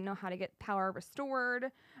point. She didn't know how to get power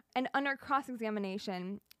restored. And under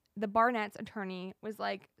cross-examination, the Barnett's attorney was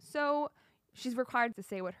like, so she's required to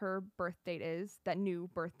say what her birth date is, that new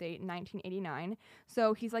birth date, 1989.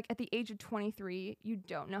 So he's like, at the age of 23, you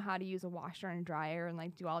don't know how to use a washer and dryer and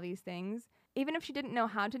like do all these things. Even if she didn't know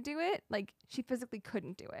how to do it, like she physically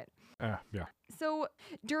couldn't do it. Yeah. So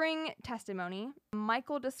during testimony,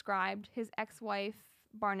 Michael described his ex-wife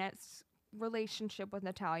Barnett's relationship with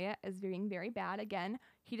Natalia as being very bad. Again,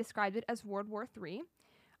 he described it as World War III.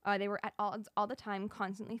 They were at odds all the time,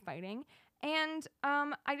 constantly fighting. And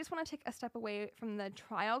I just want to take a step away from the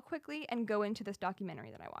trial quickly and go into this documentary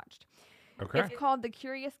that I watched. Okay. It's called The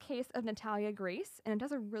Curious Case of Natalia Grace, and it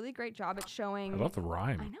does a really great job at showing... I love the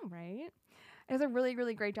rhyme. I know, right? It does a really,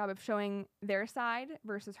 really great job of showing their side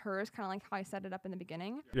versus hers, kind of like how I set it up in the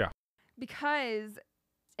beginning. Yeah. Because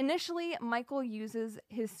initially, Michael uses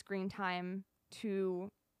his screen time to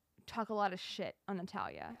talk a lot of shit on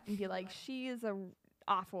Natalia and be like, she is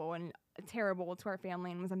awful and terrible to our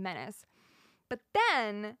family and was a menace. But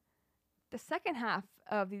then the second half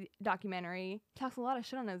of the documentary talks a lot of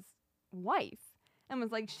shit on his wife and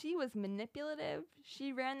was like, she was manipulative.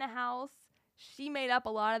 She ran the house. She made up a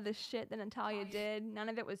lot of the shit that Natalia did. None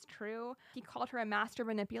of it was true. He called her a master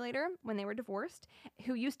manipulator when they were divorced,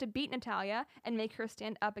 who used to beat Natalia and make her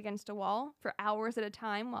stand up against a wall for hours at a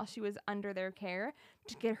time while she was under their care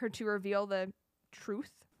to get her to reveal the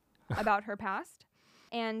truth about her past.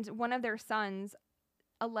 And one of their sons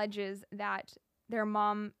alleges that their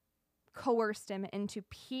mom coerced him into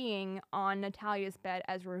peeing on Natalia's bed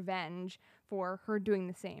as revenge for her doing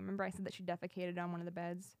the same. Remember I said that she defecated on one of the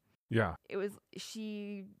beds? Yeah.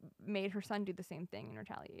 She made her son do the same thing in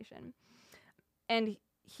retaliation. And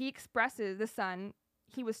he expresses, the son,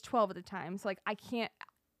 he was 12 at the time, so like, I can't,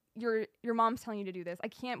 your mom's telling you to do this. I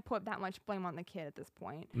can't put that much blame on the kid at this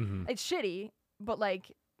point. Mm-hmm. It's shitty, but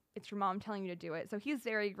like, it's your mom telling you to do it. So he's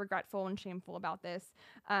very regretful and shameful about this.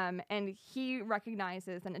 And he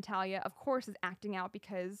recognizes that Natalia, of course, is acting out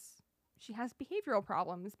because she has behavioral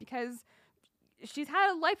problems, because she's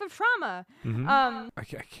had a life of trauma. Mm-hmm. I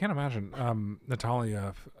can't imagine.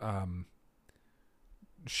 Natalia,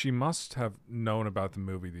 she must have known about the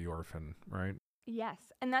movie The Orphan, right?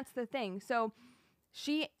 Yes, and that's the thing. So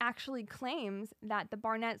she actually claims that the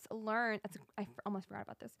Barnetts learned... I almost forgot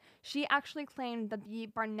about this. She actually claimed that the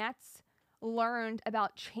Barnetts learned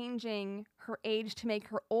about changing her age to make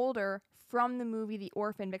her older from the movie The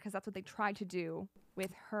Orphan, because that's what they tried to do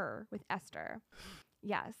with her, with Esther.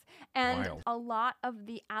 Yes. And Wild. A lot of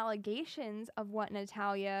the allegations of what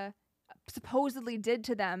Natalia supposedly did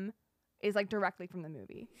to them is like directly from the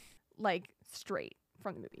movie. Like straight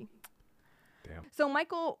from the movie. Damn. So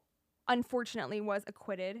Michael, unfortunately, was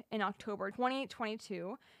acquitted in October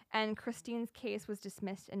 2022, and Christine's case was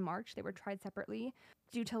dismissed in March. They were tried separately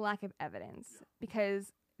due to lack of evidence,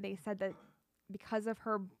 because they said that because of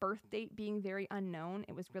her birth date being very unknown,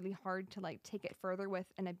 it was really hard to like take it further with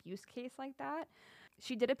an abuse case like that.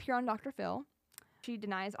 She did appear on Dr. Phil. She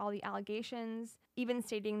denies all the allegations, even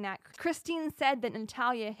stating that Christine said that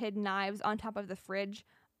Natalia hid knives on top of the fridge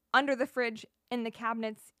under the fridge, in the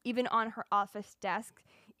cabinets, even on her office desk,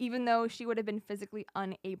 even though she would have been physically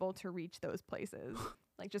unable to reach those places.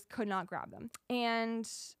 Like, just could not grab them. And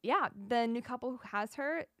yeah, the new couple who has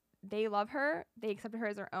her, they love her. They accepted her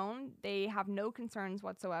as their own. They have no concerns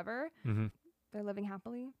whatsoever. Mm-hmm. They're living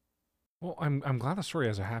happily. Well, I'm glad the story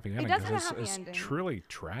has a happy ending. does have a 'cause happy it's ending. truly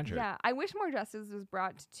tragic. Yeah, I wish more justice was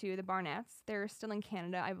brought to the Barnetts. They're still in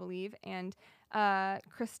Canada, I believe. And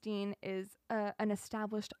Christine is an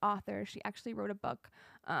established author. She actually wrote a book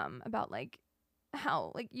about like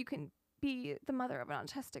how like you can be the mother of an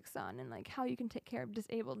autistic son and like how you can take care of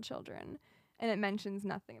disabled children. And it mentions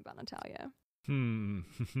nothing about Natalia.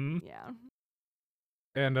 Yeah.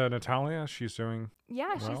 And Natalia, she's doing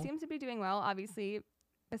Yeah, well? she seems to be doing well, obviously,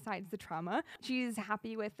 besides the trauma. She's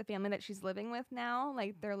happy with the family that she's living with now.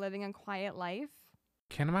 Like, they're living a quiet life.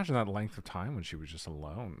 Can't imagine that length of time when she was just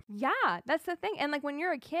alone. Yeah, that's the thing. And, like, when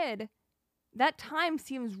you're a kid, that time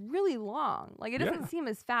seems really long. Like, it doesn't seem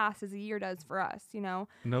as fast as a year does for us, you know?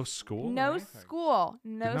 No school? or No anything? school.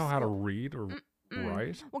 No Didn't know how to school. read or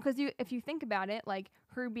write? Well, because if you think about it, like,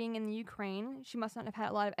 her being in the Ukraine, she must not have had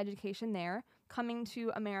a lot of education there. Coming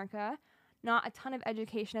to America, not a ton of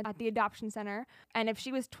education at the adoption center. And if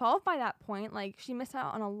she was 12 by that point, like, she missed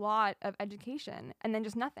out on a lot of education and then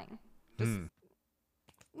just nothing. Just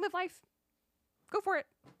live life. Go for it.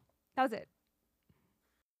 That was it.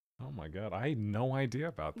 Oh my God. I had no idea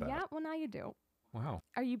about that. Yeah, well, now you do. Wow.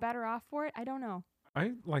 Are you better off for it? I don't know.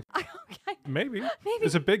 I like, Okay. maybe. Maybe.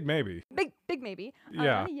 It's a big maybe. Big maybe. Yeah.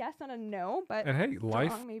 Not a yes, not a no, but And hey,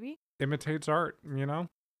 life strong maybe. imitates art, you know?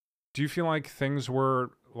 Do you feel like things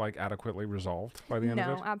were like adequately resolved by the end of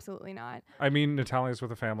No, it? absolutely not. I mean, Natalia's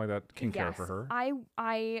with a family that can care for Yes. her.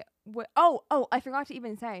 I forgot to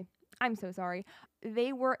even say. I'm so sorry.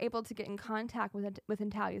 They were able to get in contact with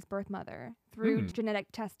Natalia's birth mother through genetic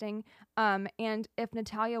testing. And if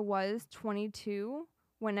Natalia was 22,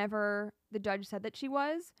 whenever the judge said that she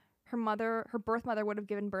was, her birth mother would have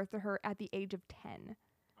given birth to her at the age of 10.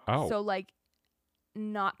 Oh. So like,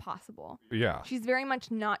 not possible. Yeah. She's very much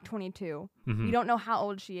not 22. Mhm. We don't know how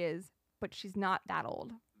old she is, but she's not that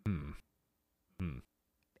old.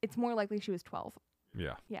 It's more likely she was 12.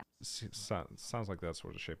 Yeah. Yeah. Sounds like that's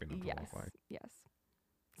what it's shaping up to Yes. look like. Yes.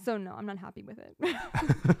 So no, I'm not happy with it.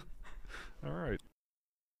 All right.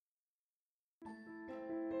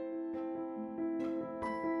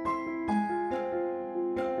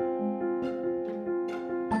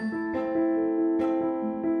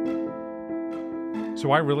 So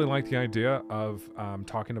I really like the idea of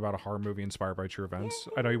talking about a horror movie inspired by true events.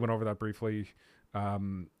 I know you went over that briefly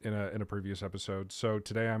in a previous episode. So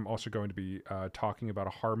today I'm also going to be talking about a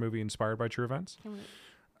horror movie inspired by true events.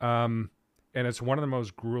 And it's one of the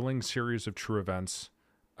most grueling series of true events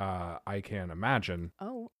I can imagine.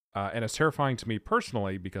 Oh. And it's terrifying to me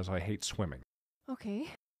personally because I hate swimming. Okay.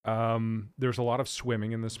 There's a lot of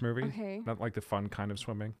swimming in this movie. Okay. Not like the fun kind of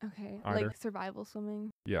swimming. Okay. Either. Like survival swimming.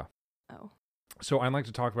 Yeah. Oh. So I'd like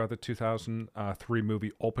to talk about the 2003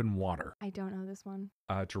 movie Open Water, I don't know this one.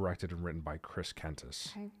 directed and written by Chris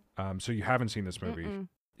Kentis. Okay. So you haven't seen this movie. Mm-mm.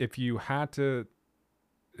 If you had to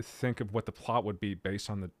think of what the plot would be based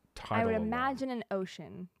on the title, I would alone, imagine an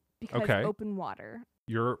ocean because Okay. open water.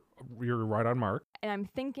 you're right on mark. And I'm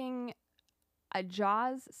thinking a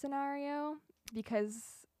Jaws scenario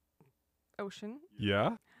because ocean.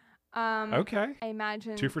 Yeah. Um, Okay. I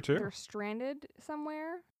imagine 2 for 2. they're stranded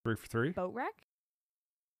somewhere. 3 for 3. Boat wreck.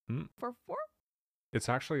 Hmm. For 4? It's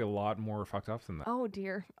actually a lot more fucked up than that. Oh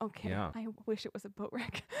dear. Okay. Yeah. I wish it was a boat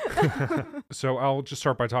wreck. So I'll just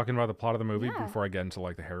start by talking about the plot of the movie Yeah. before I get into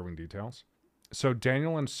like the harrowing details. So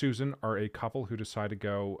Daniel and Susan are a couple who decide to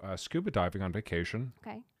go scuba diving on vacation.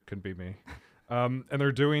 Okay. Couldn't be me. And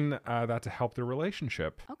they're doing that to help their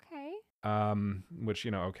relationship. Okay. Which,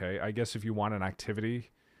 you know, okay, I guess if you want an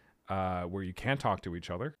activity where you can't talk to each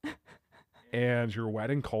other and you're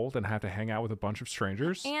wet and cold and have to hang out with a bunch of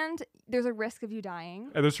strangers, And there's a risk of you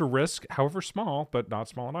dying. and there's a risk, however small, but not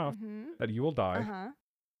small enough, Mm-hmm. that you will die,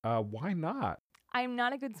 Uh-huh. why not? I'm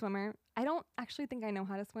not a good swimmer. I don't actually think I know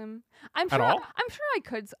how to swim. I'm At sure. all? I'm sure I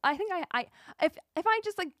could. I think I if I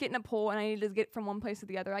just like get in a pool and I need to get from one place to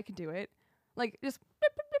the other, I could do it. Like just.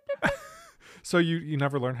 Blip, blip, blip, blip, blip. So you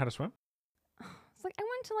never learned how to swim? It's like I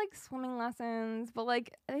went to like swimming lessons, but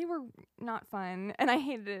like they were not fun, and I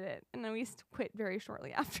hated it, and then we quit very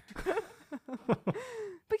shortly after.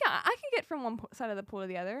 But yeah, I can get from one side of the pool to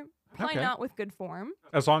the other. Probably Okay. not with good form.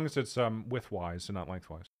 As long as it's widthwise and not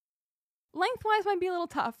lengthwise. Lengthwise might be a little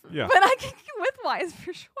tough. Yeah. But I can get widthwise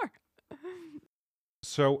for sure.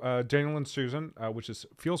 So Daniel and Susan, which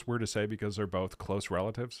feels weird to say because they're both close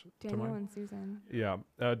relatives. Daniel and Susan. Yeah,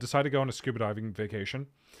 decide to go on a scuba diving vacation.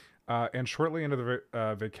 And shortly into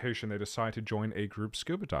the vacation, they decide to join a group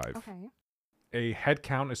scuba dive. Okay. A head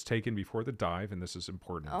count is taken before the dive, and this is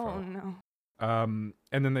important. Oh, no.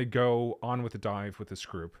 And then they go on with the dive with this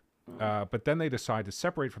group. But then they decide to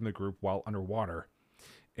separate from the group while underwater.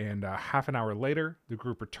 And half an hour later, the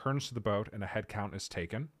group returns to the boat and a head count is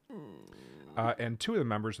taken. And two of the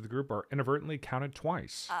members of the group are inadvertently counted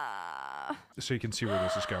twice. So you can see where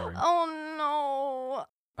this is going. Oh,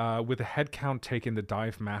 no. With the head count taken, the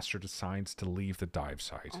dive master decides to leave the dive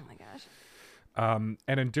site. Oh, my gosh.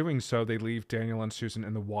 And in doing so, they leave Daniel and Susan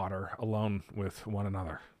in the water alone with one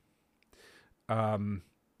another.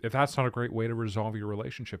 If that's not a great way to resolve your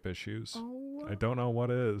relationship issues, I don't know what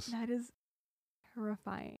is. That is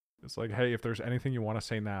terrifying. It's like, hey, if there's anything you want to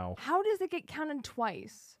say now. How does it get counted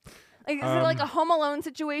twice? Like, is it like a Home Alone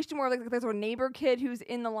situation where like there's a neighbor kid who's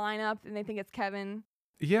in the lineup and they think it's Kevin?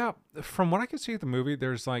 Yeah, from what I can see at the movie,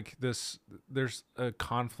 there's a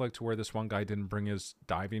conflict where this one guy didn't bring his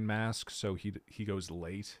diving mask, so he goes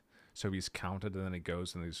late, so he's counted, and then he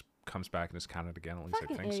goes and he comes back and is counted again. At least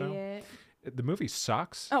Fucking I think idiot. so. The movie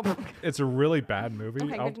sucks. Oh, It's a really bad movie.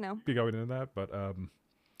 okay, I'll good to know. be going into that, but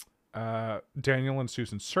Daniel and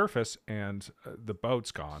Susan surface and the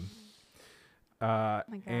boat's gone. Oh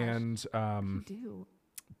my gosh. And You do.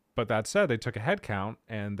 but that said, they took a head count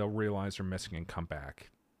and they'll realize they're missing and come back,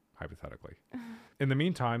 hypothetically. In the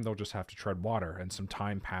meantime, they'll just have to tread water, and some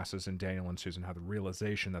time passes and Daniel and Susan have the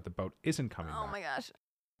realization that the boat isn't coming Oh back. my gosh.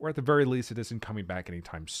 Or at the very least, it isn't coming back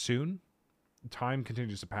anytime soon. Time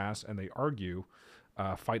continues to pass and they argue,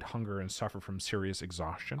 fight hunger, and suffer from serious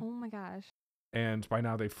exhaustion. Oh my gosh. And by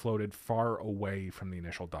now they've floated far away from the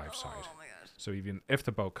initial dive site. Oh my gosh. So even if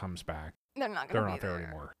the boat comes back, They're not they're gonna not be there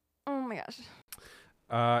anymore. Oh my gosh.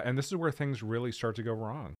 And this is where things really start to go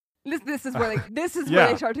wrong. This is where where Yeah.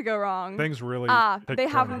 they start to go wrong. Things really take They a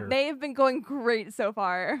turn here. have been going great so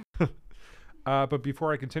far. But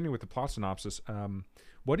before I continue with the plot synopsis,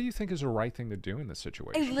 what do you think is the right thing to do in this I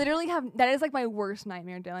situation? literally that is like my worst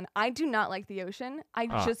nightmare, Dylan. I do not like the ocean. I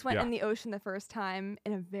just went yeah. in the ocean the first time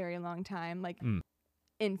in a very long time, like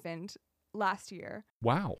infant last year.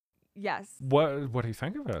 Wow. Yes. What do you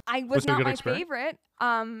think of it? I Was was it a not good my experience? favorite.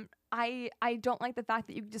 I don't like the fact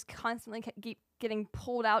that you just constantly keep getting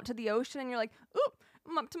pulled out to the ocean and you're like, oop,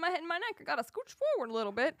 I'm up to my head and my neck. I gotta scooch forward a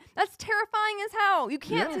little bit. That's terrifying as hell. You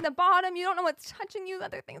can't Yeah. see the bottom. You don't know what's touching you.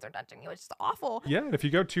 Other things are touching you. It's just awful. Yeah, and if you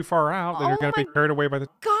go too far out, then you're Oh going to be carried away by the...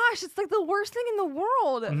 Gosh, it's like the worst thing in the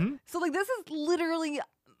world. Mhm. So like this is literally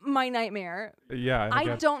my nightmare. Yeah.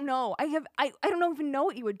 I don't know. I don't even know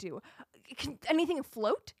what you would do. Can anything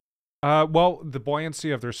float? Well, the buoyancy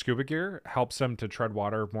of their scuba gear helps them to tread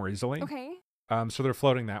water more easily. Okay. So they're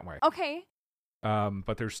floating that way. Okay.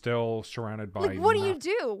 But they're still surrounded by... Like, what do you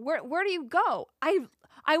do? Where do you go?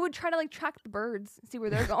 I would try to like track the birds, see where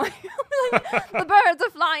they're going. Like, the birds are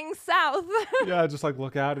flying south. Yeah, just like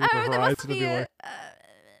look out at the There must horizon and be be a, like,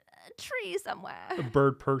 a tree somewhere. a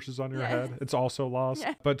bird perches on your Yeah. head. It's also lost.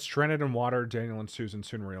 Yeah. But stranded in water, Daniel and Susan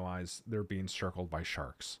soon realize they're being circled by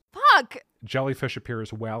sharks. Fuck! Jellyfish appear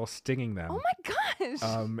as well, stinging them. Oh my gosh!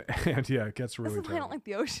 And yeah, it gets This really is why I don't terrible. like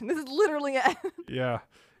the ocean. This is literally it. Yeah.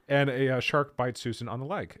 And a shark bites Susan on the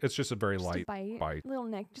leg. It's just a very Just a light bite. bite. Little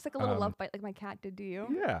nick, just like a little Um, love bite, like my cat did to you.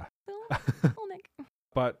 Yeah. Little nick.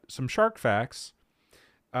 But some shark facts.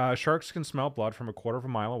 Sharks can smell blood from a quarter of a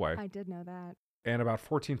mile away. I did know that. And about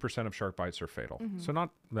 14% of shark bites are fatal. Mhm. So not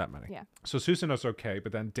that many. Yeah. So Susan is okay,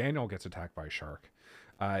 but then Daniel gets attacked by a shark.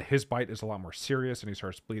 His bite is a lot more serious, and he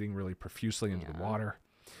starts bleeding really profusely into the Yeah. water.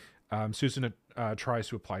 Susan tries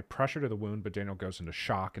to apply pressure to the wound, but Daniel goes into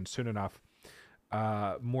shock, and soon enough,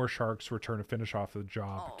 more sharks return to finish off the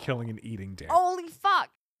job, killing and eating Daniel. Holy fuck!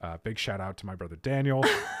 Big shout out to my brother Daniel.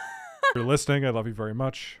 If you're listening, I love you very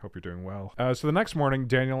much. Hope you're doing well. So the next morning,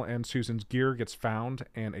 Daniel and Susan's gear gets found,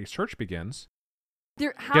 and a search begins.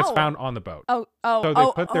 How? Gets found on the boat. Oh. So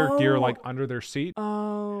they put their gear like under their seat,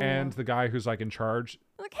 Oh. and the guy who's like in charge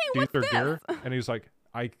like, hey, sees what's their this? gear, and he's like,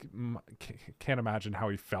 can't imagine how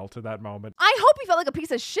he felt at that moment. I hope he felt like a piece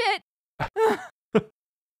of shit.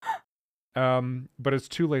 But it's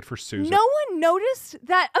too late for Susan. No one noticed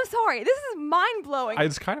that. I'm sorry. This is mind blowing.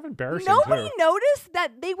 It's kind of embarrassing Nobody too. noticed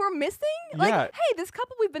that they were missing. Like, Yeah. hey, this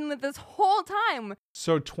couple we've been with this whole time.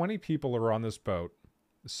 So 20 people are on this boat.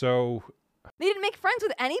 So They didn't make friends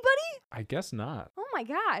with anybody. I guess not. Oh my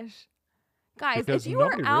gosh, guys! Because if you are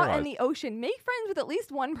nobody out in realized. the ocean, make friends with at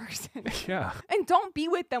least one person, Yeah. and don't be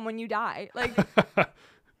with them when you die. Like,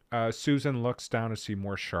 Susan looks down to see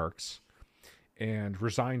more sharks. And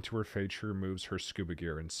resigned to her fate, she removes her scuba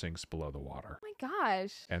gear and sinks below the water. Oh my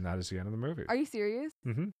gosh. And that is the end of the movie. Are you serious?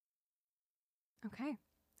 Mm-hmm. Okay.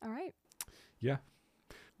 All right. Yeah.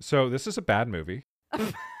 So this is a bad movie.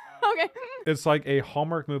 Okay. It's like a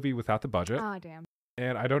Hallmark movie without the budget. Oh, damn.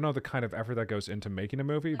 And I don't know the kind of effort that goes into making a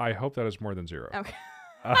movie. I hope that is more than zero. Okay.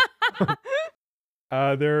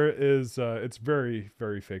 There is, it's very,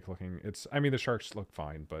 very fake looking. The sharks look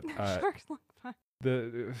fine, but Sharks look fun.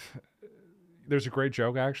 there's a great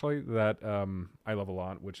joke actually that I love a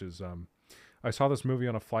lot, which is I saw this movie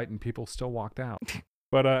on a flight and people still walked out.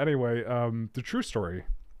 But anyway, the true story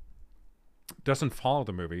doesn't follow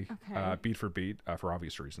the movie beat for beat for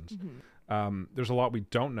obvious reasons. Mm-hmm. There's a lot we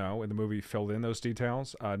don't know, and the movie filled in those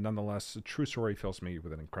details. Nonetheless, the true story fills me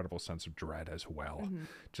with an incredible sense of dread as well,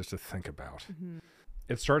 just to think about. Mm-hmm.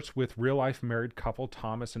 It starts with real-life married couple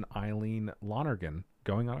Thomas and Eileen Lonergan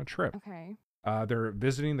going on a trip. Okay. They're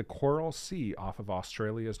visiting the Coral Sea off of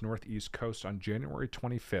Australia's northeast coast on January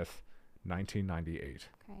 25th, 1998.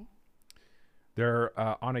 Okay. They're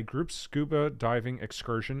on a group scuba diving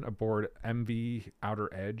excursion aboard MV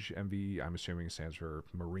Outer Edge. MV, I'm assuming, stands for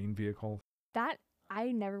Marine Vehicle. That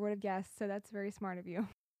I never would have guessed, so that's very smart of you.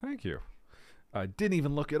 Thank you. I didn't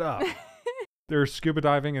even look it up. They're scuba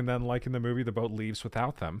diving, and then, like in the movie, the boat leaves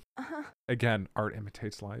without them. Again, art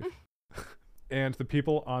imitates life. And the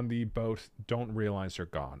people on the boat don't realize they're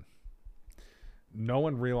gone. No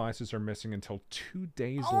one realizes they're missing until 2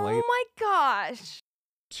 days later. Oh my gosh.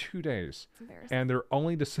 2 days. It's embarrassing. And their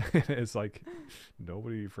only decision is like,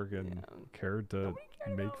 nobody freaking cared to Nobody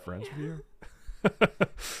cared make about friends me. with you.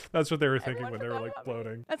 That's what they were thinking Everyone when they were forgot like about me.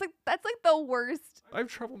 floating. That's like the worst. I have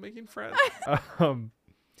trouble making friends.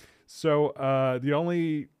 So they're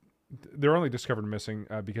only discovered missing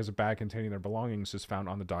because a bag containing their belongings is found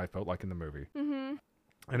on the dive boat, like in the movie. Mm-hmm.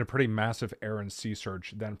 And a pretty massive air and sea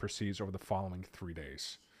search then proceeds over the following 3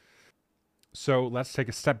 days. So let's take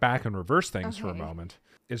a step back and reverse things for a moment.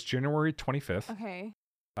 It's January 25th. Okay.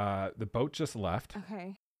 The boat just left.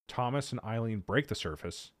 Okay. Thomas and Eileen break the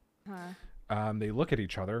surface. Huh. They look at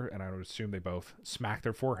each other, and I would assume they both smack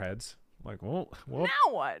their foreheads. Like, well. Now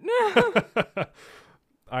what?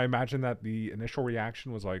 I imagine that the initial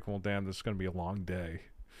reaction was like, well, damn, this is going to be a long day.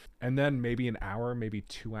 And then maybe an hour, maybe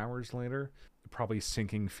 2 hours later, probably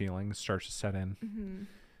sinking feelings starts to set in. Mm-hmm.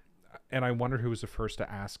 And I wonder who was the first to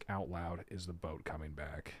ask out loud, is the boat coming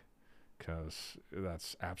back? Because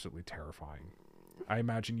that's absolutely terrifying. I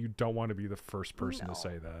imagine you don't want to be the first person to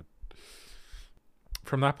say that.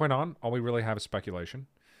 From that point on, all we really have is speculation.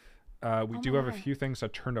 We do have a few things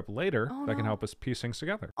that turned up later that can help us piece things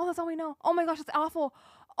together. Oh, that's all we know. Oh my gosh, that's awful.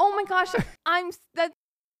 Oh my gosh, that's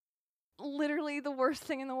literally the worst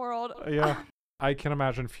thing in the world. Yeah, I can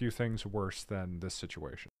imagine few things worse than this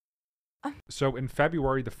situation. So in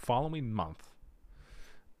February the following month,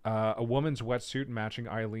 a woman's wetsuit matching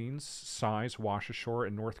Eileen's size washed ashore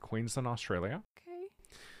in North Queensland, Australia.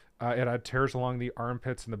 Okay. It had tears along the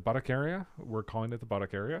armpits and the buttock area. We're calling it the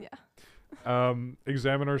buttock area. Yeah.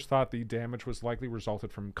 Examiners thought the damage was likely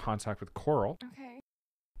resulted from contact with coral. Okay.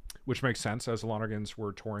 Which makes sense, as the Lonergans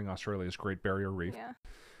were touring Australia's Great Barrier Reef.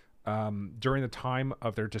 Yeah. During the time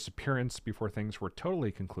of their disappearance, before things were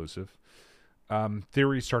totally conclusive,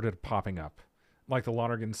 theories started popping up. Like the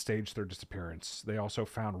Lonergans staged their disappearance. They also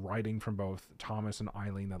found writing from both Thomas and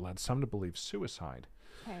Eileen that led some to believe suicide.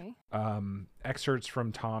 Okay. Excerpts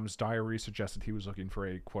from Tom's diary suggested he was looking for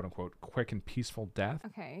a quote-unquote quick and peaceful death.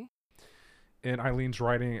 Okay. And Eileen's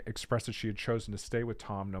writing expressed that she had chosen to stay with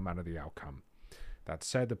Tom no matter the outcome. That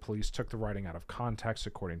said, the police took the writing out of context,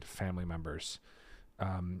 according to family members.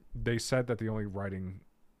 They said that the only writing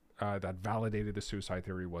that validated the suicide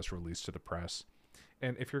theory was released to the press.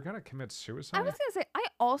 And if you're going to commit suicide... I was going to say, I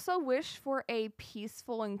also wish for a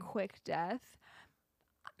peaceful and quick death.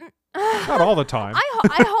 Not all the time.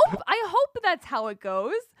 I hope that's how it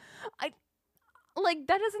goes. That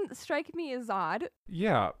doesn't strike me as odd.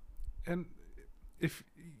 Yeah. And if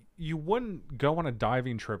you wouldn't go on a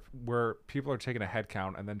diving trip where people are taking a head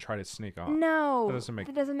count and then try to sneak off. No. That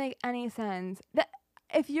doesn't make any sense.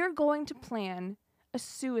 If you're going to plan a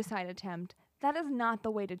suicide attempt, that is not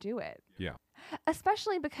the way to do it. Yeah.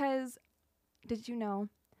 Especially because, did you know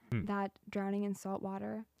that drowning in salt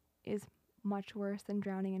water is much worse than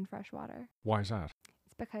drowning in fresh water? Why is that?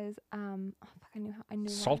 It's because I knew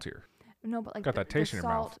saltier. No, but like got that taste in your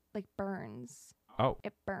mouth. Salt like burns. Oh.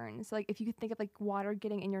 It burns. Like if you could think of like water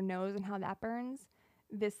getting in your nose and how that burns,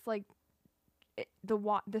 this like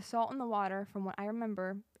the salt in the water, from what I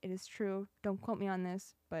remember, it is true. Don't quote me on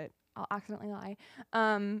this, but I'll accidentally lie.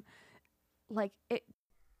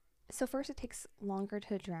 So first it takes longer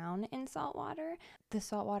to drown in salt water. The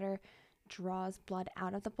salt water draws blood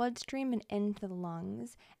out of the bloodstream and into the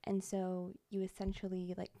lungs. And so you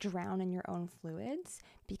essentially like drown in your own fluids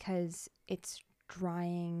because it's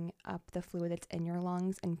drying up the fluid that's in your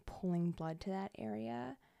lungs and pulling blood to that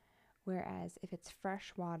area. Whereas if it's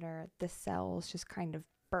fresh water, the cells just kind of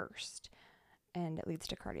burst and it leads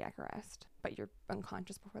to cardiac arrest. But you're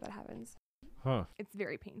unconscious before that happens. Huh. It's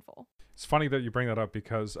very painful. It's funny that you bring that up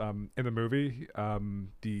because in the movie,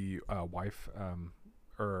 the wife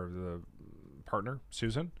or the partner,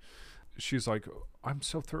 Susan, she's like, I'm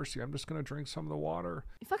so thirsty. I'm just going to drink some of the water.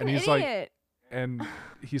 You fucking And he's idiot. And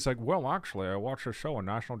he's like, well, actually, I watched a show on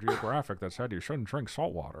National Geographic that said you shouldn't drink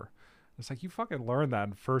salt water. It's like, you fucking learned that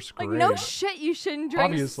in first grade. Like, no shit, you shouldn't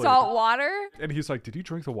drink Obviously. salt water. And he's like, did you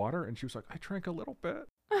drink the water? And she was like, I drank a little bit.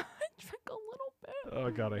 I drank a little bit.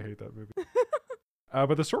 Oh, God, I hate that movie.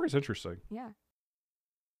 But the story's interesting. Yeah.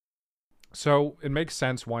 So it makes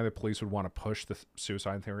sense why the police would want to push the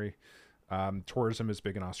suicide theory. Tourism is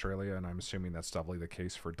big in Australia, and I'm assuming that's doubly the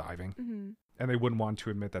case for diving. Mm-hmm. And they wouldn't want to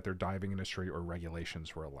admit that their diving industry or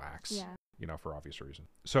regulations were lax, Yeah. you know, for obvious reasons.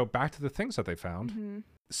 So back to the things that they found. Mm-hmm.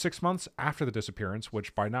 6 months after the disappearance,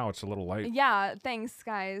 which by now it's a little late. Yeah, thanks,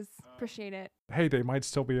 guys. Appreciate it. Hey, they might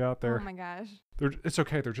still be out there. Oh my gosh. It's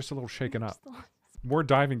okay. They're just a little shaken up. Just a little- More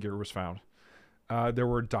diving gear was found. There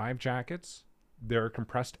were dive jackets, there are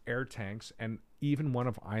compressed air tanks, and even one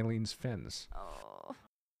of Eileen's fins. Oh.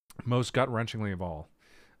 Most gut-wrenchingly of all,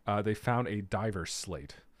 they found a diver's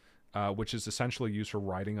slate, which is essentially used for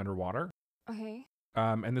riding underwater. Okay.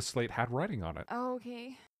 And the slate had writing on it. Oh,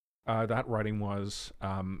 okay. That writing was,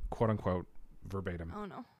 quote-unquote, verbatim. Oh,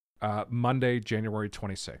 no. Monday, January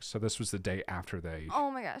 26th. So this was the day after they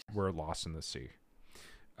Oh, my gosh. were lost in the sea.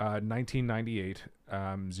 1998,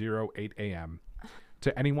 08 a.m.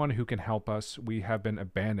 To anyone who can help us, we have been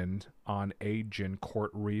abandoned on Aegean Court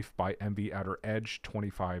Reef by MV Outer Edge,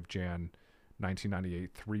 25 Jan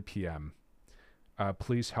 1998, 3 p.m.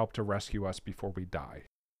 Please help to rescue us before we die.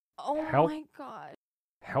 Oh, Help. my God.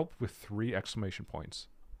 Help with 3 exclamation points.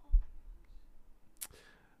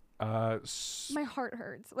 My heart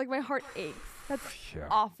hurts. Like, my heart aches. That's Yeah.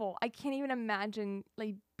 awful. I can't even imagine,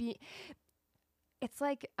 like, it's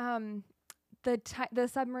like, the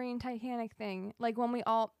submarine Titanic thing. Like, when we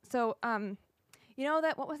all, so, you know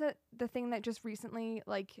that, what was it? The thing that just recently,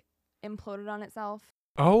 like, imploded on itself?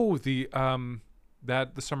 Oh, the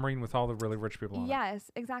submarine with all the really rich people on it.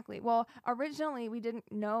 Yes, exactly. Well, originally we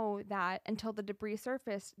didn't know that until the debris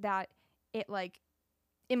surfaced that it like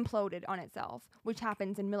imploded on itself, which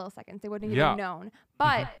happens in milliseconds. They wouldn't Yeah. even known.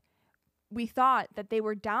 But we thought that they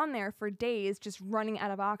were down there for days just running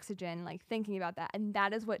out of oxygen, like thinking about that. And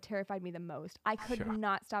that is what terrified me the most. I could Yeah.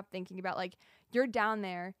 not stop thinking about like you're down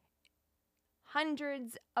there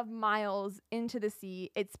hundreds of miles into the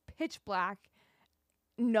sea. It's pitch black.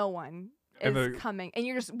 No one And is coming, and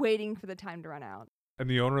you're just waiting for the time to run out. And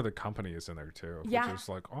the owner of the company is in there too. Yeah. Which is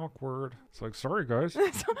like awkward. It's like, sorry guys.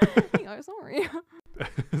 I'm sorry.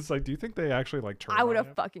 It's like, do you think they actually like turned I would on have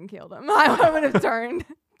you? fucking killed him. I would have turned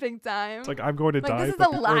big time. It's like, I'm going to Like, die. this is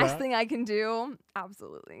but the before last that- thing I can do.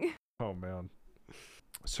 Absolutely. Oh man.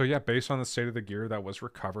 So yeah, based on the state of the gear that was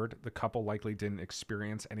recovered, the couple likely didn't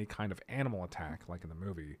experience any kind of animal attack like in the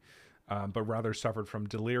movie, but rather suffered from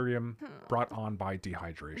delirium brought on by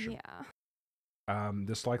dehydration. Yeah.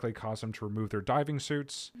 This likely caused them to remove their diving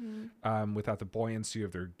suits. Mhm. Without the buoyancy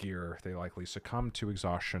of their gear, they likely succumbed to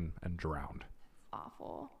exhaustion and drowned.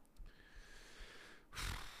 Awful.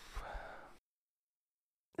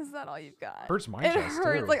 Is that all you've got? Hurts my It chest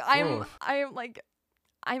hurts. too. Like Ugh.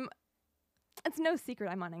 I'm. It's no secret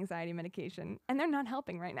I'm on anxiety medication, and they're not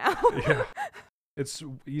helping right now. Yeah. It's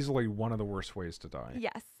easily one of the worst ways to die.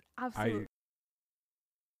 Yes, absolutely. I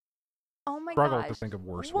Oh my struggle gosh. to think of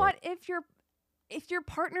worse What way. if your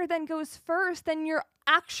partner then goes first, then you're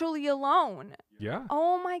actually alone. Yeah.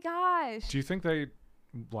 Oh my gosh. Do you think they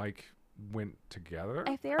like went together?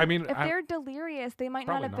 If they're I mean, if they're delirious, they might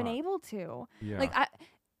not Probably have been not. able to. yeah. Like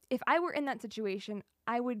if I were in that situation,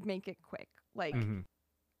 I would make it quick. Like Mhm.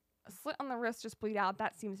 a slit on the wrist, just bleed out.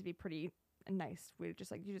 That seems to be pretty nice. We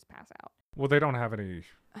just like you just pass out. Well, they don't have any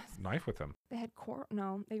knife with them. They had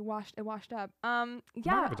no, it washed up. Might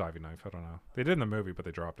Yeah, have a diving knife. I don't know. They did in the movie, but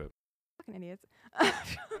they dropped it. fucking idiots.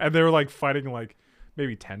 And they were like fighting like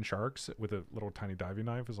maybe 10 sharks with a little tiny diving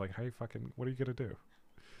knife. It's like, hey, fucking, what are you gonna do?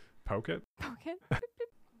 Poke it? Okay.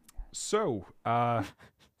 So,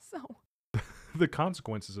 So the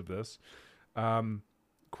consequences of this,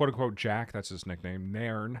 quote unquote, Jack, that's his nickname,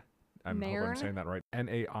 Nairn. I hope I'm Nairn? saying that right.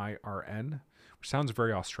 Nairn, which sounds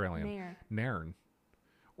very Australian. Nair. Nairn.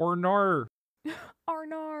 Or Nar.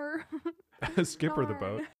 Arnar. Skipper the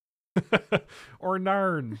Narn. boat. Or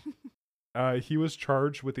Narn. He was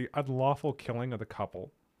charged with the unlawful killing of the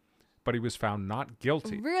couple, but he was found not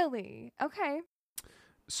guilty. Really? Okay.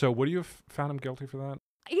 So would you have found him guilty for that?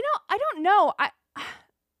 I don't know.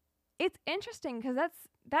 It's interesting because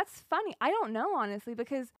that's funny. I don't know, honestly,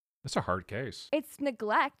 because That's a hard case. it's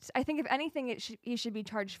neglect. I think if anything, he should be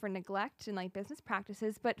charged for neglect and like business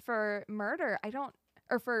practices. But for murder,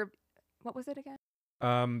 or for what was it again?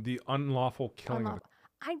 The unlawful killing of the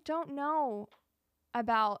I don't know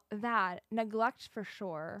about that. Neglect for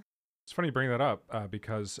sure. It's funny you bring that up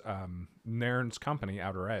because Nairn's company,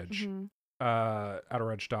 Outer Edge, Mhm.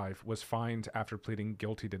 Outer Edge Dive, was fined after pleading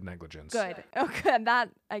guilty to negligence. Good. Oh, good. That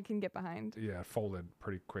I can get behind. Yeah, it folded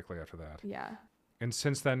pretty quickly after that. Yeah. And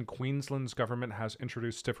since then, Queensland's government has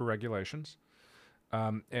introduced stiffer regulations,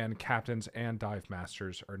 and captains and dive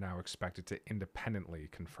masters are now expected to independently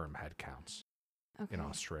confirm head counts Okay. in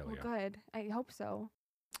Australia. Well, good. I hope so.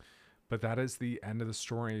 But that is the end of the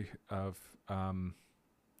story of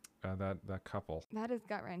that couple. That is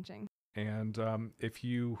gut wrenching. And if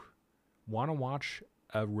you want to watch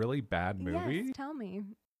a really bad movie, Yes, tell me.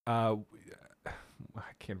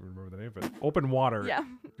 I can't remember the name of it. Open Water. Yeah.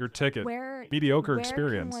 Your ticket. Where Mediocre where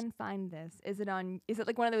experience. can one find this? Is it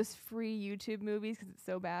like one of those free YouTube movies because it's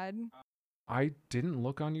so bad? I didn't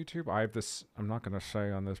look on YouTube. I have this. I'm not going to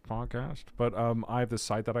say on this podcast, but I have this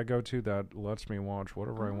site that I go to that lets me watch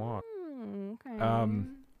whatever I want Okay.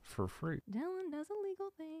 for free. Dylan does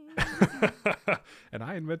illegal things. And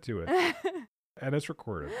I admit to it. And it's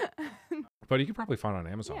recorded. But you can probably find it on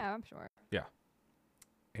Amazon. Yeah, I'm sure.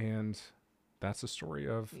 And that's the story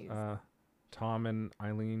of Jeez. Tom and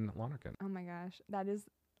Eileen Lonergan. Oh my gosh, that is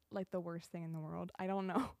like the worst thing in the world. I don't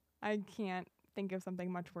know. I can't think of something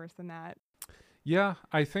much worse than that. Yeah,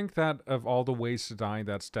 I think that of all the ways to die,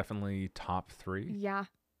 that's definitely top 3. Yeah.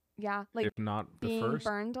 Yeah. Like if not the being first.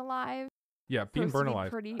 burned alive. Yeah, being supposed to burned be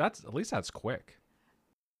alive. pretty- That's at least that's quick.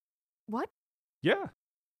 What? Yeah.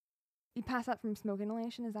 You pass out from smoke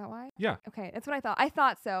inhalation? Is that why? Yeah. Okay, that's what I thought. I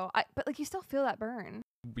thought so. But like you still feel that burn.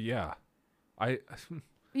 But yeah. I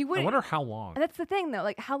You would. wonder how long. That's the thing, though.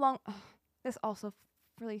 Like, how long? This also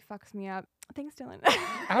really fucks me up. Thanks, Dylan.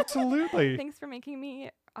 Absolutely. Thanks for making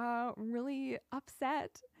me really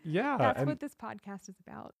upset. Yeah. That's and, what this podcast is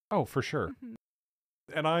about. oh, for sure. Mhm.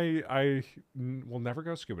 And I will never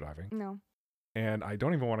go scuba diving. No. And I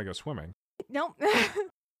don't even want to go swimming. Nope.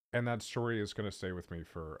 And that story is going to stay with me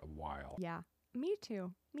for a while. Yeah. Me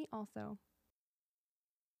too. Me also.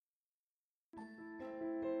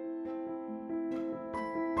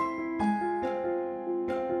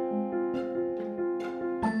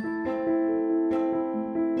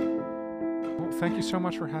 Well, thank you so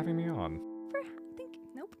much for having me on.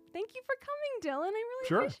 Thank you for coming, Dylan. I really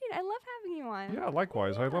Sure. appreciate it. I love having you on. Yeah,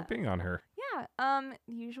 likewise. I Yeah. love being on here. Yeah.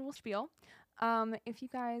 The usual spiel. If you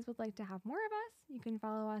guys would like to have more of us, you can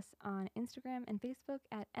follow us on Instagram and Facebook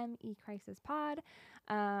at MECrisisPod.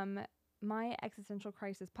 My existential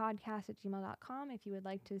crisis podcast at gmail.com. If you would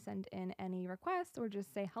like to send in any requests or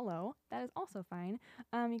just say hello, that is also fine.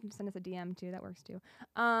 You can just send us a DM too. That works too.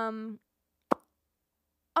 Oh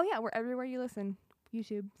yeah, we're everywhere you listen.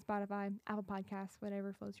 YouTube, Spotify, Apple Podcasts,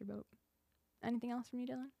 whatever floats your boat. Anything else from you,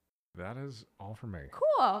 Dylan? That is all for me.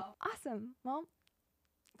 Cool. Awesome. Well,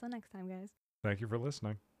 until next time, guys. Thank you for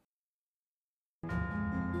listening.